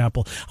an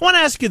example. I want to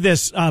ask you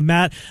this,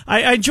 Matt.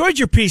 I enjoyed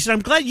your piece, and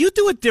I'm glad you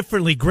do it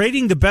differently,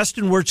 grading the best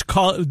and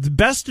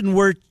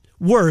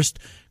worst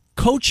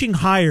coaching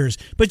hires,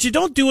 but you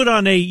don't do it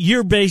on a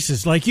year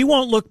basis. Like, you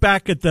won't look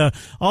back at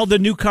all the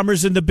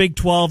newcomers in the Big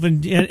 12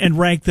 and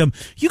rank them.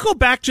 You go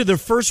back to the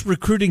first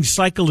recruiting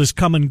cycle has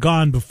come and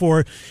gone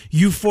before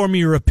you form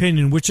your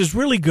opinion, which is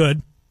really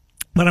good.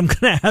 But I'm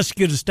going to ask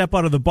you to step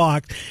out of the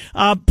box.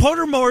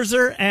 Porter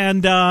Moser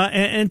and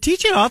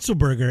TJ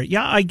Otzelberger.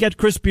 Yeah, I get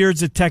Chris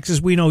Beards at Texas.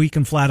 We know he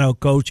can flat out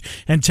coach,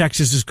 and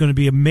Texas is going to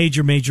be a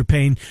major, major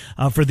pain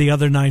for the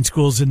other 9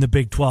 schools in the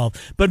Big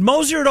 12. But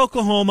Moser at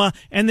Oklahoma,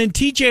 and then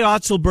TJ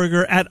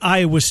Otzelberger at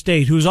Iowa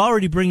State, who's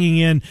already bringing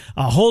in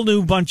a whole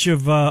new bunch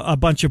of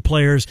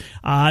players.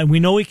 And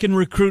we know he can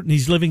recruit, and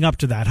he's living up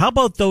to that. How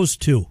about those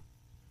two?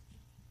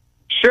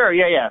 Sure,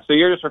 yeah. So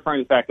you're just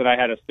referring to the fact that I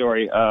had a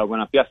story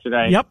went up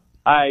yesterday. Yep.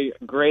 I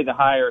grade the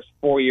hires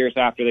 4 years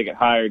after they get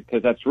hired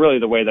because that's really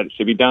the way that it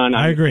should be done.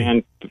 I agree.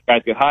 And if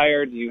guys get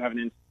hired, you have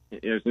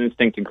there's an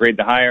instinct to grade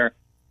the hire.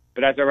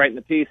 But as I write in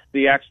the piece,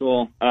 the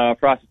actual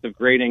process of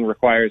grading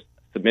requires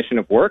submission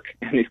of work,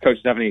 and these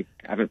coaches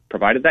haven't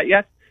provided that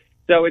yet.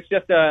 So it's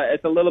just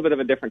it's a little bit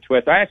of a different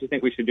twist. I actually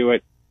think we should do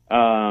it,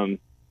 in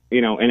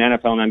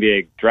NFL and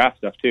NBA draft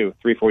stuff too,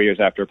 3-4 years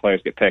after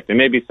players get picked, and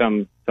maybe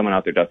someone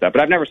out there does that.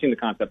 But I've never seen the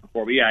concept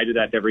before. But yeah, I do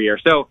that every year.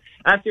 So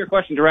answer your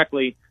question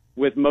directly.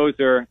 With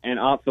Moser and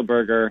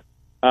Otzelberger,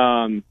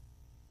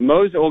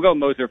 we'll go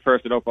Moser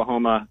first at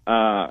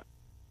Oklahoma.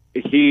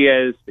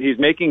 He's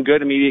making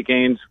good immediate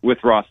gains with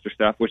roster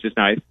stuff, which is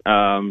nice.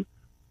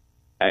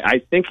 I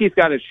think he's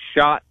got a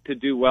shot to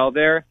do well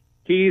there.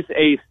 He's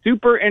a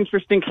super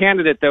interesting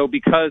candidate, though,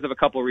 because of a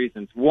couple of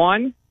reasons.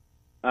 One,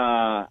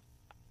 this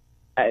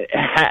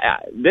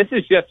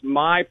is just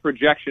my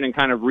projection and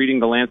kind of reading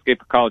the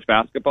landscape of college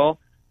basketball,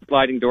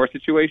 sliding door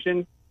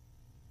situation.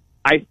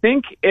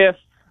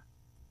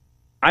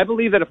 I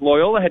believe that if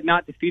Loyola had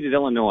not defeated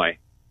Illinois,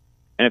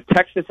 and if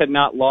Texas had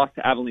not lost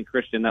to Abilene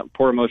Christian, that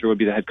Porter Moser would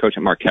be the head coach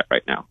at Marquette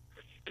right now.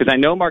 Because I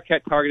know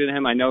Marquette targeted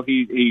him. I know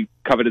he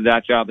coveted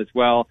that job as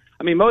well.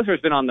 I mean, Moser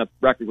has been on the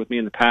record with me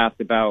in the past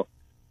about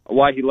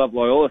why he loved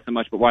Loyola so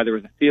much, but why there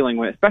was a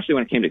feeling, especially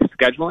when it came to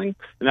scheduling,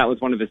 and that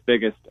was one of his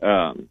biggest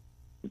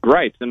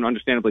gripes, and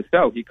understandably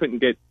so. He couldn't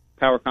get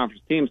power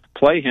conference teams to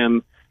play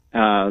him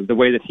the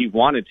way that he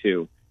wanted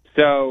to.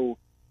 So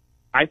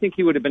I think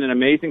he would have been an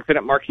amazing fit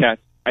at Marquette.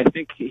 I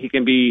think he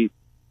can be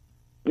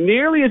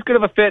nearly as good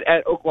of a fit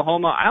at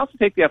Oklahoma. I also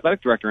take the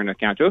athletic director into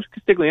account. Joe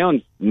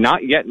Castiglione's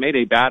not yet made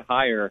a bad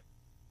hire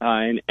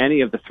in any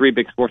of the 3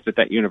 big sports at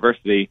that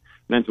university,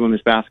 men's and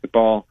women's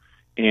basketball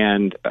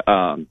and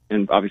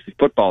obviously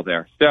football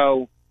there.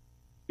 So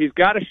he's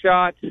got a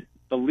shot.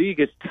 The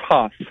league is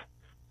tough,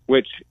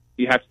 which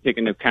you have to take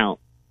into account.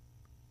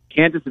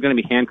 Kansas is going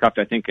to be handcuffed,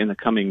 I think, in the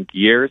coming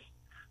years.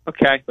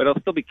 Okay, but it'll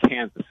still be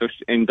Kansas,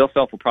 and Bill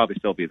Self will probably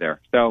still be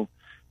there. So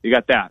you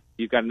got that.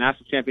 You've got a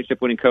national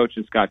championship winning coach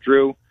in Scott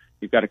Drew.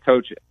 You've got a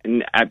coach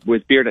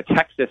with Beard at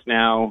Texas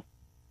now.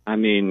 I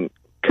mean,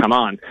 come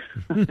on.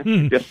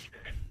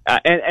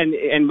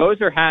 And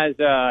Moser has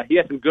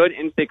some good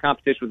in-state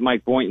competition with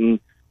Mike Boynton,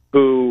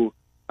 who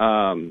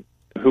got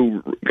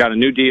a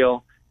new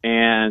deal,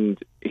 and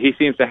he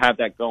seems to have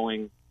that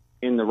going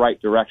in the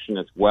right direction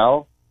as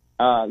well.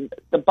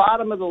 The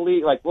bottom of the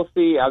league, we'll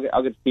see.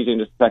 I'll get to TJ in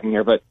just a second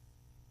here, but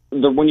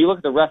when you look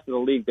at the rest of the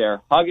league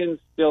there, Huggins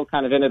still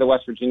kind of into the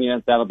West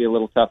Virginia. That'll be a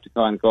little tough to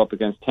go up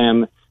against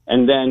him.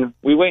 And then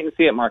we wait and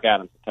see at Mark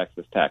Adams at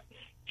Texas Tech.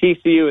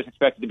 TCU is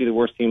expected to be the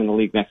worst team in the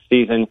league next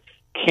season.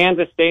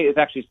 Kansas State is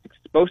actually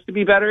supposed to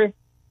be better,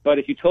 but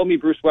if you told me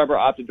Bruce Weber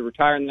opted to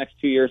retire in the next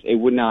 2 years, it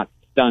would not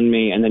stun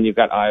me. And then you've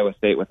got Iowa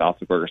State with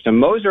Otzelberger. So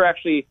Moser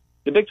actually,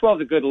 the Big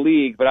 12 is a good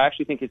league, but I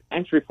actually think his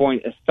entry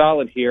point is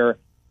solid here.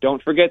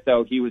 Don't forget,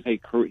 though, he was a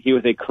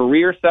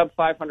career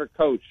sub-500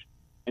 coach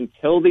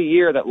until the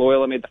year that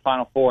Loyola made the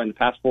Final Four. In the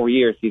past 4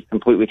 years, he's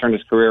completely turned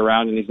his career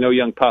around, and he's no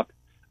young pup.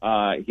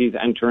 He's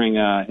entering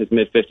his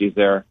mid-50s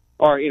there.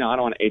 Or, I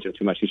don't want to age him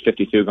too much. He's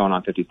 52 going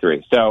on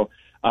 53. So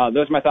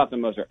those are my thoughts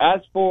on Moser.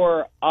 As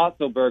for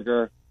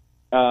Otzelberger,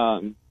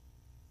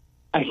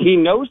 he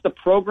knows the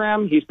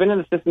program. He's been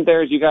an assistant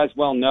there, as you guys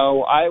well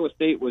know. Iowa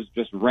State was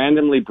just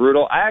randomly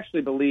brutal. I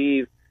actually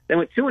believe they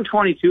went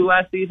 2-22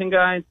 last season,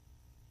 guys.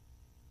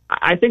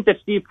 I think that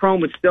Steve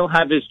Prohm would still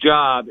have his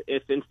job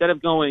if instead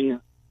of going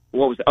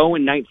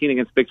 0-19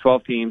 against Big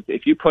 12 teams,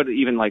 if you put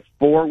even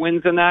 4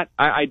 wins in that,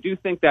 I do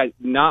think that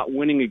not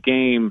winning a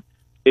game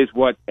is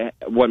what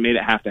made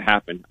it have to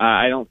happen.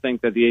 I don't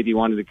think that the AD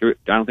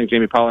I don't think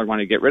Jamie Pollard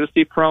wanted to get rid of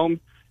Steve Prohm.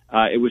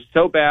 It was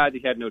so bad he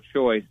had no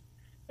choice.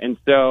 And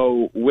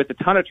so with a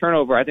ton of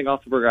turnover, I think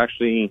Otzelberger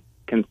actually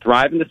can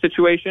thrive in the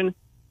situation.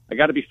 I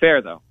got to be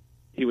fair, though.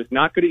 He was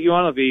not good at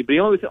UNLV, but he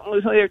only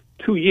was there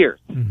 2 years.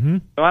 Mm-hmm.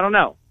 So I don't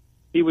know.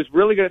 He was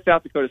really good at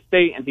South Dakota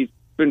State, and he's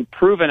been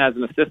proven as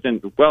an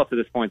assistant well to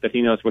this point that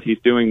he knows what he's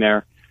doing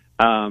there.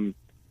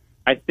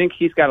 I think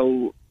he's got a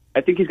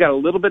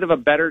little bit of a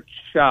better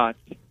shot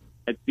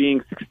at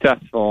being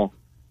successful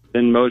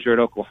than Moser at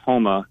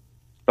Oklahoma.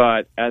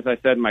 But as I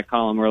said in my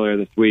column earlier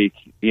this week,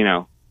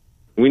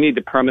 we need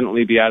to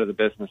permanently be out of the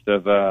business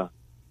of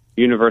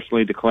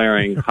universally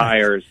declaring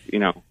hires,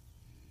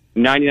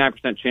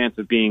 99% chance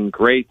of being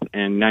great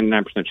and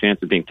 99%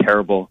 chance of being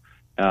terrible.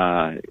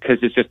 Because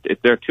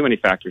there are too many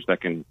factors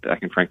that can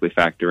frankly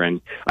factor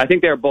in. I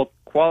think they're both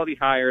quality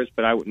hires,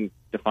 but I wouldn't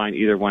define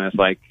either one as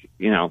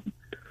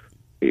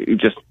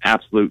just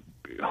absolute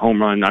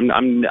home run. I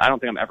don't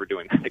think I'm ever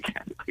doing that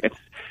again.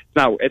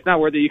 It's not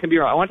worth it. You can be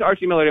wrong. I went to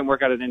Archie Miller, didn't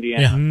work out at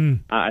Indiana. Yeah.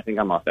 I think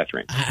I'm off that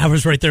train. I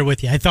was right there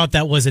with you. I thought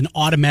that was an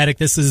automatic.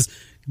 This is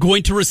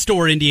going to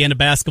restore Indiana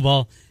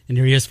basketball, and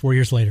here he is 4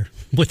 years later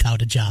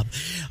without a job.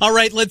 All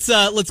right, let's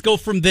go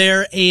from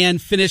there and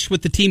finish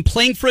with the team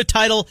playing for a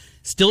title,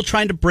 still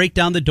trying to break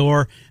down the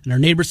door, and our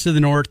neighbors to the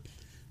north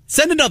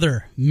send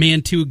another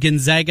man to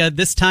Gonzaga.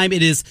 This time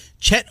it is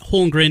Chet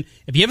Holmgren.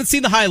 If you haven't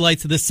seen the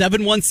highlights of the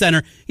 7'1"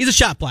 center, he's a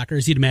shot blocker,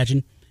 as you'd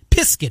imagine.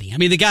 Piss skinny. I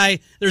mean, the guy,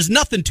 there's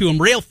nothing to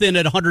him. Rail thin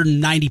at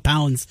 190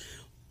 pounds,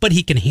 but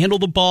he can handle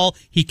the ball.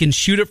 He can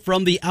shoot it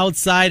from the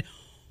outside.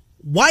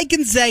 Why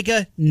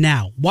Gonzaga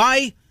now?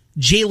 Why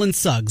Jalen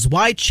Suggs?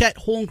 Why Chet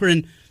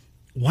Holmgren?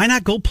 Why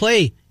not go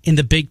play in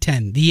the Big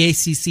Ten, the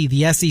ACC,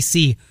 the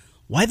SEC?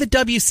 Why the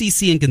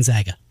WCC in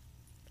Gonzaga?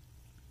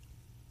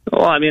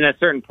 Well, I mean, at a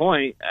certain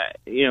point,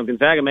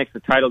 Gonzaga makes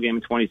the title game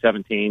in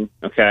 2017,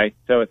 okay?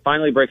 So it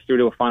finally breaks through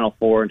to a Final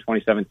Four in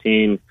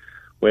 2017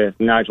 with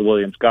Nigel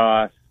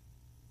Williams-Goss,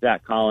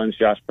 Zach Collins,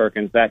 Josh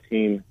Perkins, that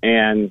team.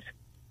 And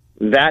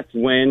that's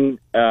when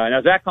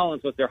now Zach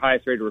Collins was their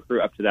highest rated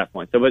recruit up to that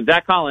point. So with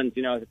Zach Collins,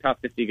 as a top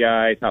 50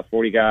 guy, top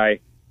 40 guy,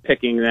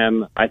 picking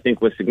them, I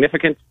think was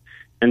significant.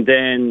 And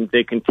then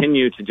they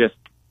continue to just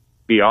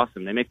be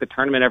awesome. They make the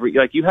tournament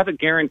you have a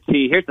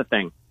guarantee. Here's the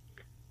thing.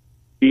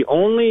 The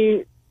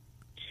only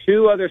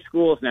two other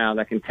schools now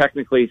that can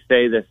technically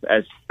say this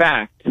as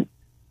fact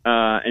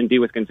and be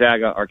with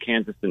Gonzaga are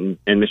Kansas and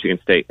Michigan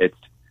State. It's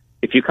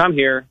if you come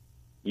here,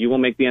 you will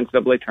make the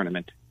NCAA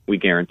tournament. We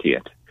guarantee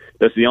it.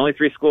 Those are the only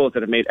three schools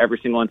that have made every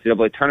single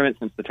NCAA tournament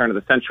since the turn of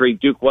the century.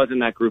 Duke was in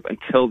that group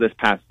until this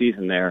past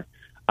season there.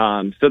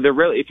 So they're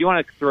really, if you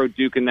want to throw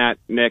Duke in that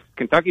mix,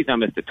 Kentucky's now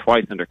missed it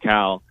twice under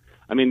Cal.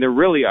 I mean, they're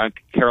really,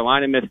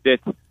 Carolina missed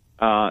it,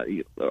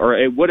 or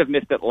it would have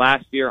missed it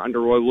last year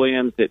under Roy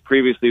Williams. It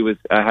previously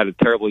had a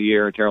terrible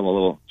year, a terrible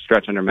little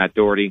stretch under Matt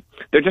Doherty.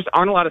 There just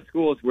aren't a lot of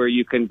schools where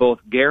you can both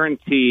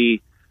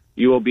guarantee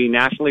you will be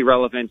nationally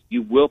relevant,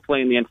 you will play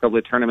in the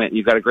NCAA tournament, and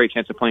you've got a great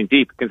chance of playing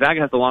deep. Gonzaga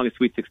has the longest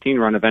Sweet 16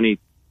 run of any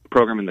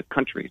program in the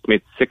country. It's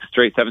made 7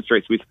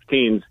 straight Sweet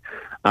 16s.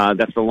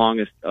 That's the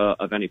longest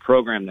of any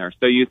program there.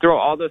 So you throw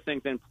all those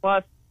things in.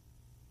 Plus,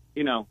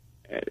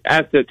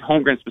 as to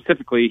Holmgren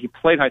specifically, he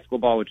played high school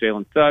ball with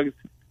Jalen Suggs.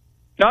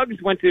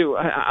 Suggs went to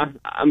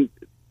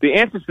the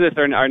answers to this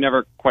are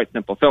never quite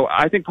simple. So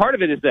I think part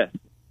of it is this.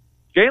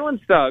 Jalen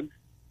Suggs,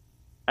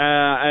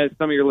 as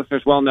some of your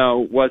listeners well know,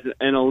 was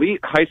an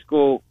elite high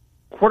school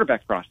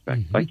quarterback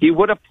prospect. Mm-hmm. Like, he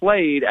would have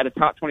played at a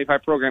top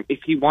 25 program if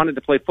he wanted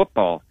to play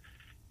football.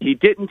 He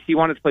didn't. He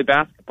wanted to play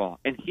basketball.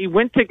 And he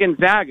went to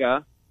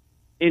Gonzaga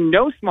in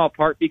no small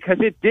part because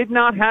it did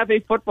not have a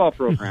football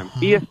program.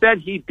 He has said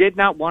he did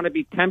not want to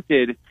be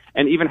tempted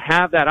and even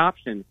have that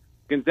option.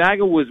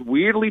 Gonzaga was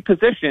weirdly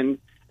positioned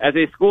as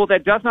a school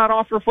that does not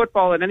offer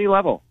football at any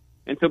level.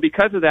 And so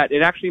because of that,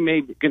 it actually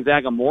made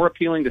Gonzaga more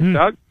appealing to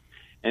Suggs.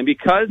 And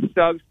because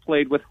Suggs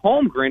played with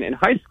Holmgren in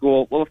high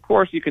school, well, of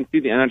course, you can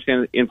see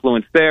the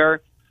influence there.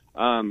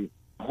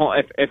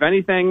 If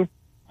anything,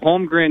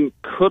 Holmgren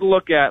could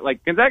look at,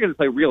 Gonzaga doesn't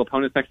play real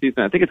opponents next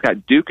season. I think it's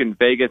got Duke and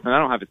Vegas, and I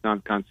don't have its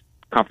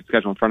non-conference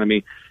schedule in front of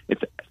me.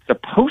 It's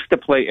supposed to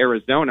play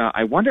Arizona.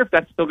 I wonder if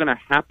that's still going to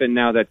happen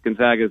now that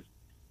Gonzaga's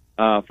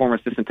former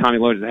assistant Tommy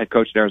Lloyd is the head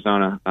coach at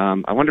Arizona.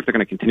 I wonder if they're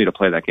going to continue to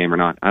play that game or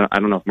not. I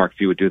don't know if Mark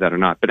Few would do that or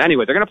not. But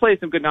anyway, they're going to play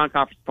some good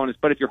non-conference opponents.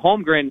 But if you're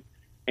Holmgren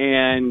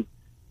and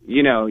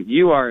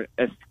you are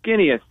as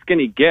skinny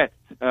gets,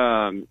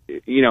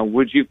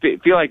 would you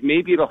feel like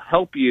maybe it'll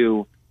help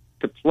you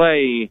to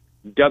play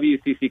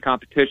WCC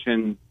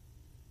competition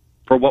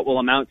for what will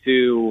amount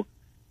to,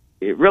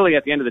 really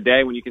at the end of the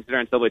day, when you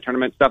consider NCAA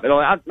tournament stuff,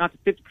 it'll add not to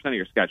 50% of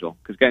your schedule,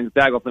 because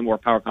Gonzaga will play more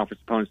power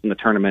conference opponents in the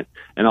tournament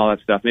and all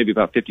that stuff, maybe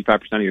about 55%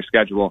 of your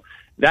schedule.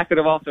 That could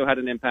have also had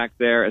an impact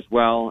there as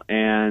well.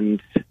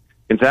 And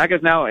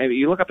Gonzaga's now,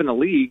 you look up in the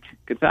league,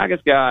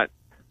 Gonzaga's got,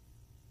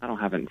 I don't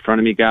have it in front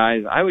of me,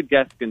 guys. I would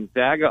guess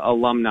Gonzaga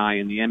alumni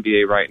in the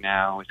NBA right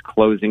now is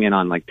closing in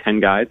on 10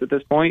 guys at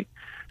this point.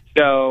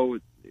 So,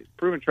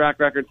 proven track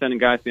record sending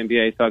guys to the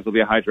NBA. Suggs will be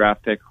a high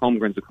draft pick.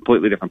 Holmgren's a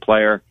completely different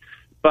player.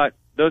 But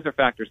those are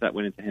factors that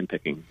went into him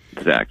picking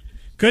Zach.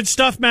 Good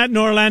stuff, Matt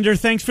Norlander.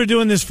 Thanks for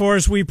doing this for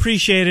us. We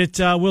appreciate it.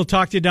 We'll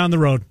talk to you down the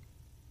road.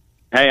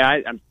 Hey,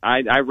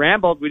 I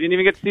rambled. We didn't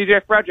even get to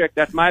CJ Frederick.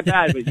 That's my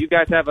bad. But you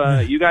guys have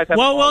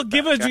Well,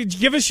 give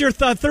us your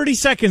 30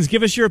 seconds.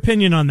 Give us your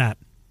opinion on that.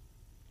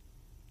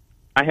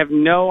 I have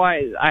no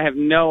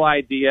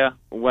idea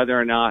whether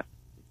or not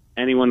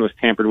anyone was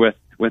tampered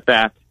with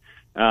that.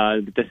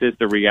 This is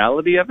the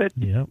reality of it,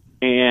 yep.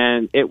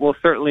 And it will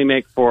certainly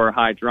make for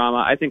high drama.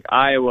 I think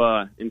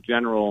Iowa, in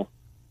general,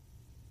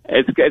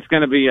 it's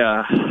going to be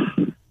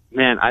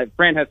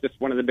Fran has just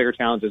one of the bigger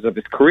challenges of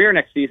his career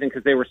next season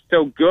because they were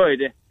so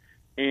good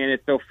and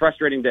it's so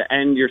frustrating to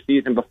end your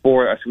season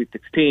before a Sweet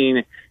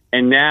 16.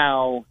 And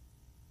now,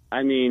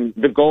 I mean,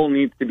 the goal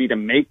needs to be to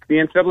make the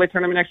NCAA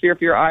tournament next year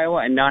if you're Iowa,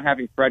 and not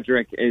having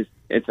Frederick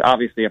it's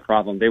obviously a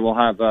problem. They will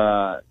have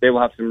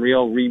some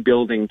real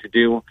rebuilding to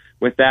do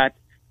with that.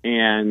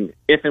 And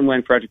if and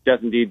when Frederick does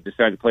indeed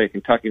decide to play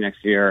Kentucky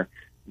next year,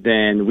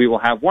 then we will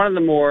have one of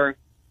the more,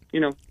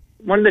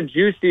 one of the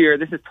juicier,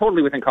 this is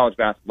totally within college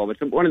basketball, but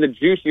it's one of the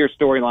juicier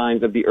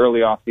storylines of the early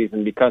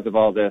offseason because of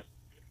all this.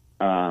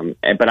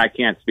 But I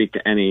can't speak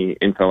to any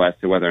info as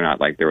to whether or not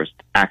there was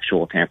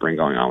actual tampering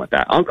going on with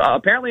that.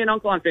 Apparently an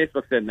uncle on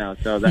Facebook said no,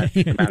 so that's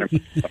a matter.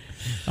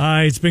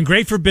 It's been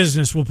great for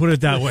business, we'll put it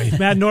that way.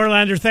 Matt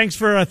Norlander, thanks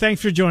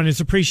for joining us.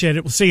 Appreciate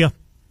it. We'll see you.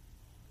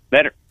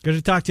 Later. Good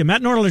to talk to you.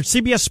 Matt Norlander,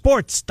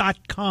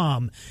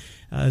 CBSSports.com.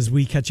 As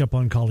we catch up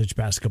on college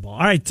basketball.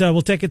 All right,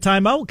 we'll take a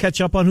timeout. We'll catch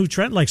up on who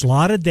Trent likes. A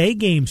lot of day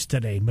games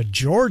today.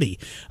 Majority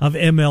of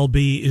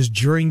MLB is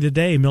during the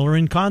day. Miller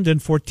and Condon,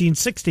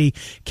 1460.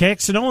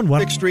 KXNO and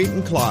 1. Street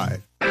and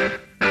Clyde. All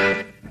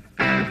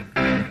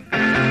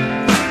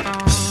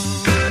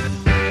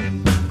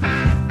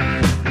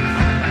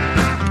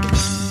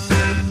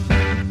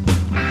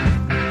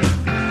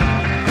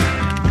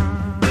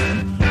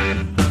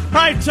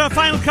right,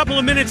 final couple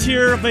of minutes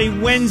here of a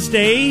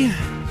Wednesday.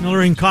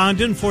 Miller and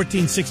Condon,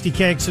 1460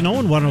 KXNO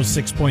and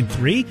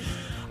 106.3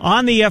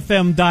 on the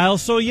FM dial.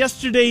 So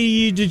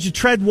yesterday, did you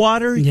tread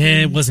water?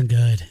 Yeah, it wasn't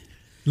good.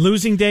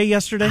 Losing day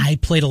yesterday? I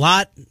played a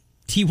lot.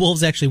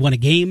 T-Wolves actually won a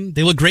game.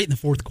 They looked great in the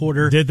fourth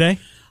quarter. Did they?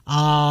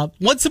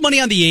 Won some money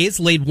on the A's,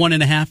 laid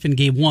 1.5 in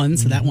game one,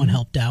 so that one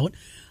helped out.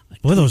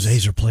 Boy, those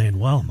A's are playing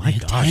well. My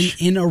gosh.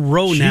 10 in a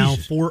row now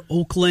for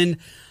Oakland.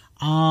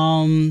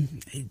 I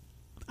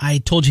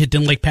told you it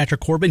didn't like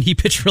Patrick Corbin. He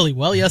pitched really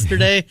well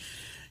yesterday.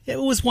 It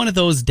was one of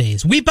those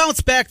days. We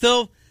bounced back,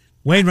 though.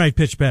 Wainwright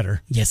pitched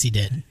better. Yes, he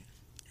did.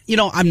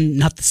 I'm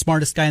not the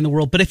smartest guy in the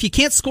world, but if you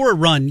can't score a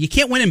run, you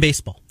can't win in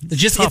baseball.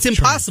 It's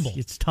impossible.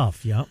 It's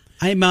tough, yeah.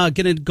 I'm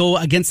going to go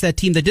against that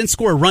team that didn't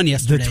score a run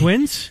yesterday. The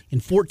Twins?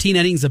 In 14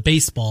 innings of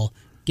baseball.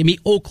 Give me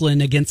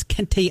Oakland against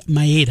Kenta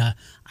Maeda.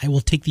 I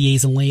will take the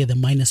A's and lay the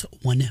minus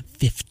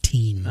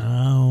 115.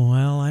 Oh,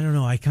 well, I don't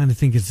know. I kind of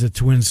think it's the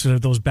Twins.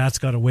 Those bats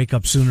got to wake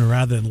up sooner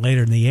rather than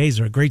later. And the A's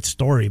are a great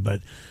story,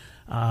 but...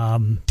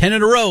 10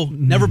 in a row.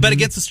 Never bet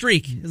against a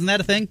streak. Isn't that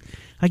a thing?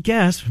 I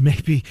guess,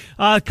 maybe.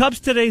 Cubs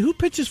today. Who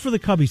pitches for the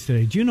Cubbies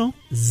today? Do you know?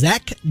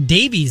 Zach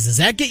Davies. Does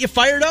that get you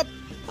fired up?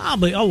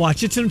 Probably. I'll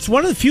watch it. It's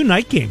one of the few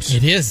night games.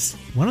 It is.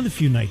 One of the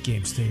few night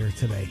games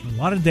today. A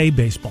lot of day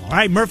baseball. All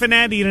right, Murph and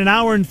Andy in an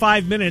hour and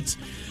 5 minutes.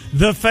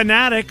 The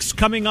Fanatics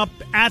coming up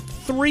at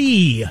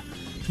 3.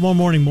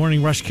 Tomorrow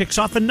morning rush kicks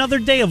off another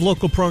day of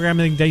local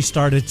programming. They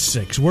start at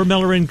 6. We're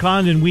Miller and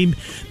Condon. We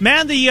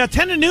man the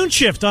 10 to noon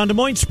shift on Des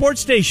Moines Sports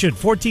Station,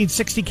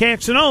 1460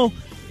 KXNO,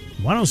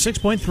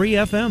 106.3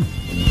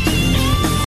 FM.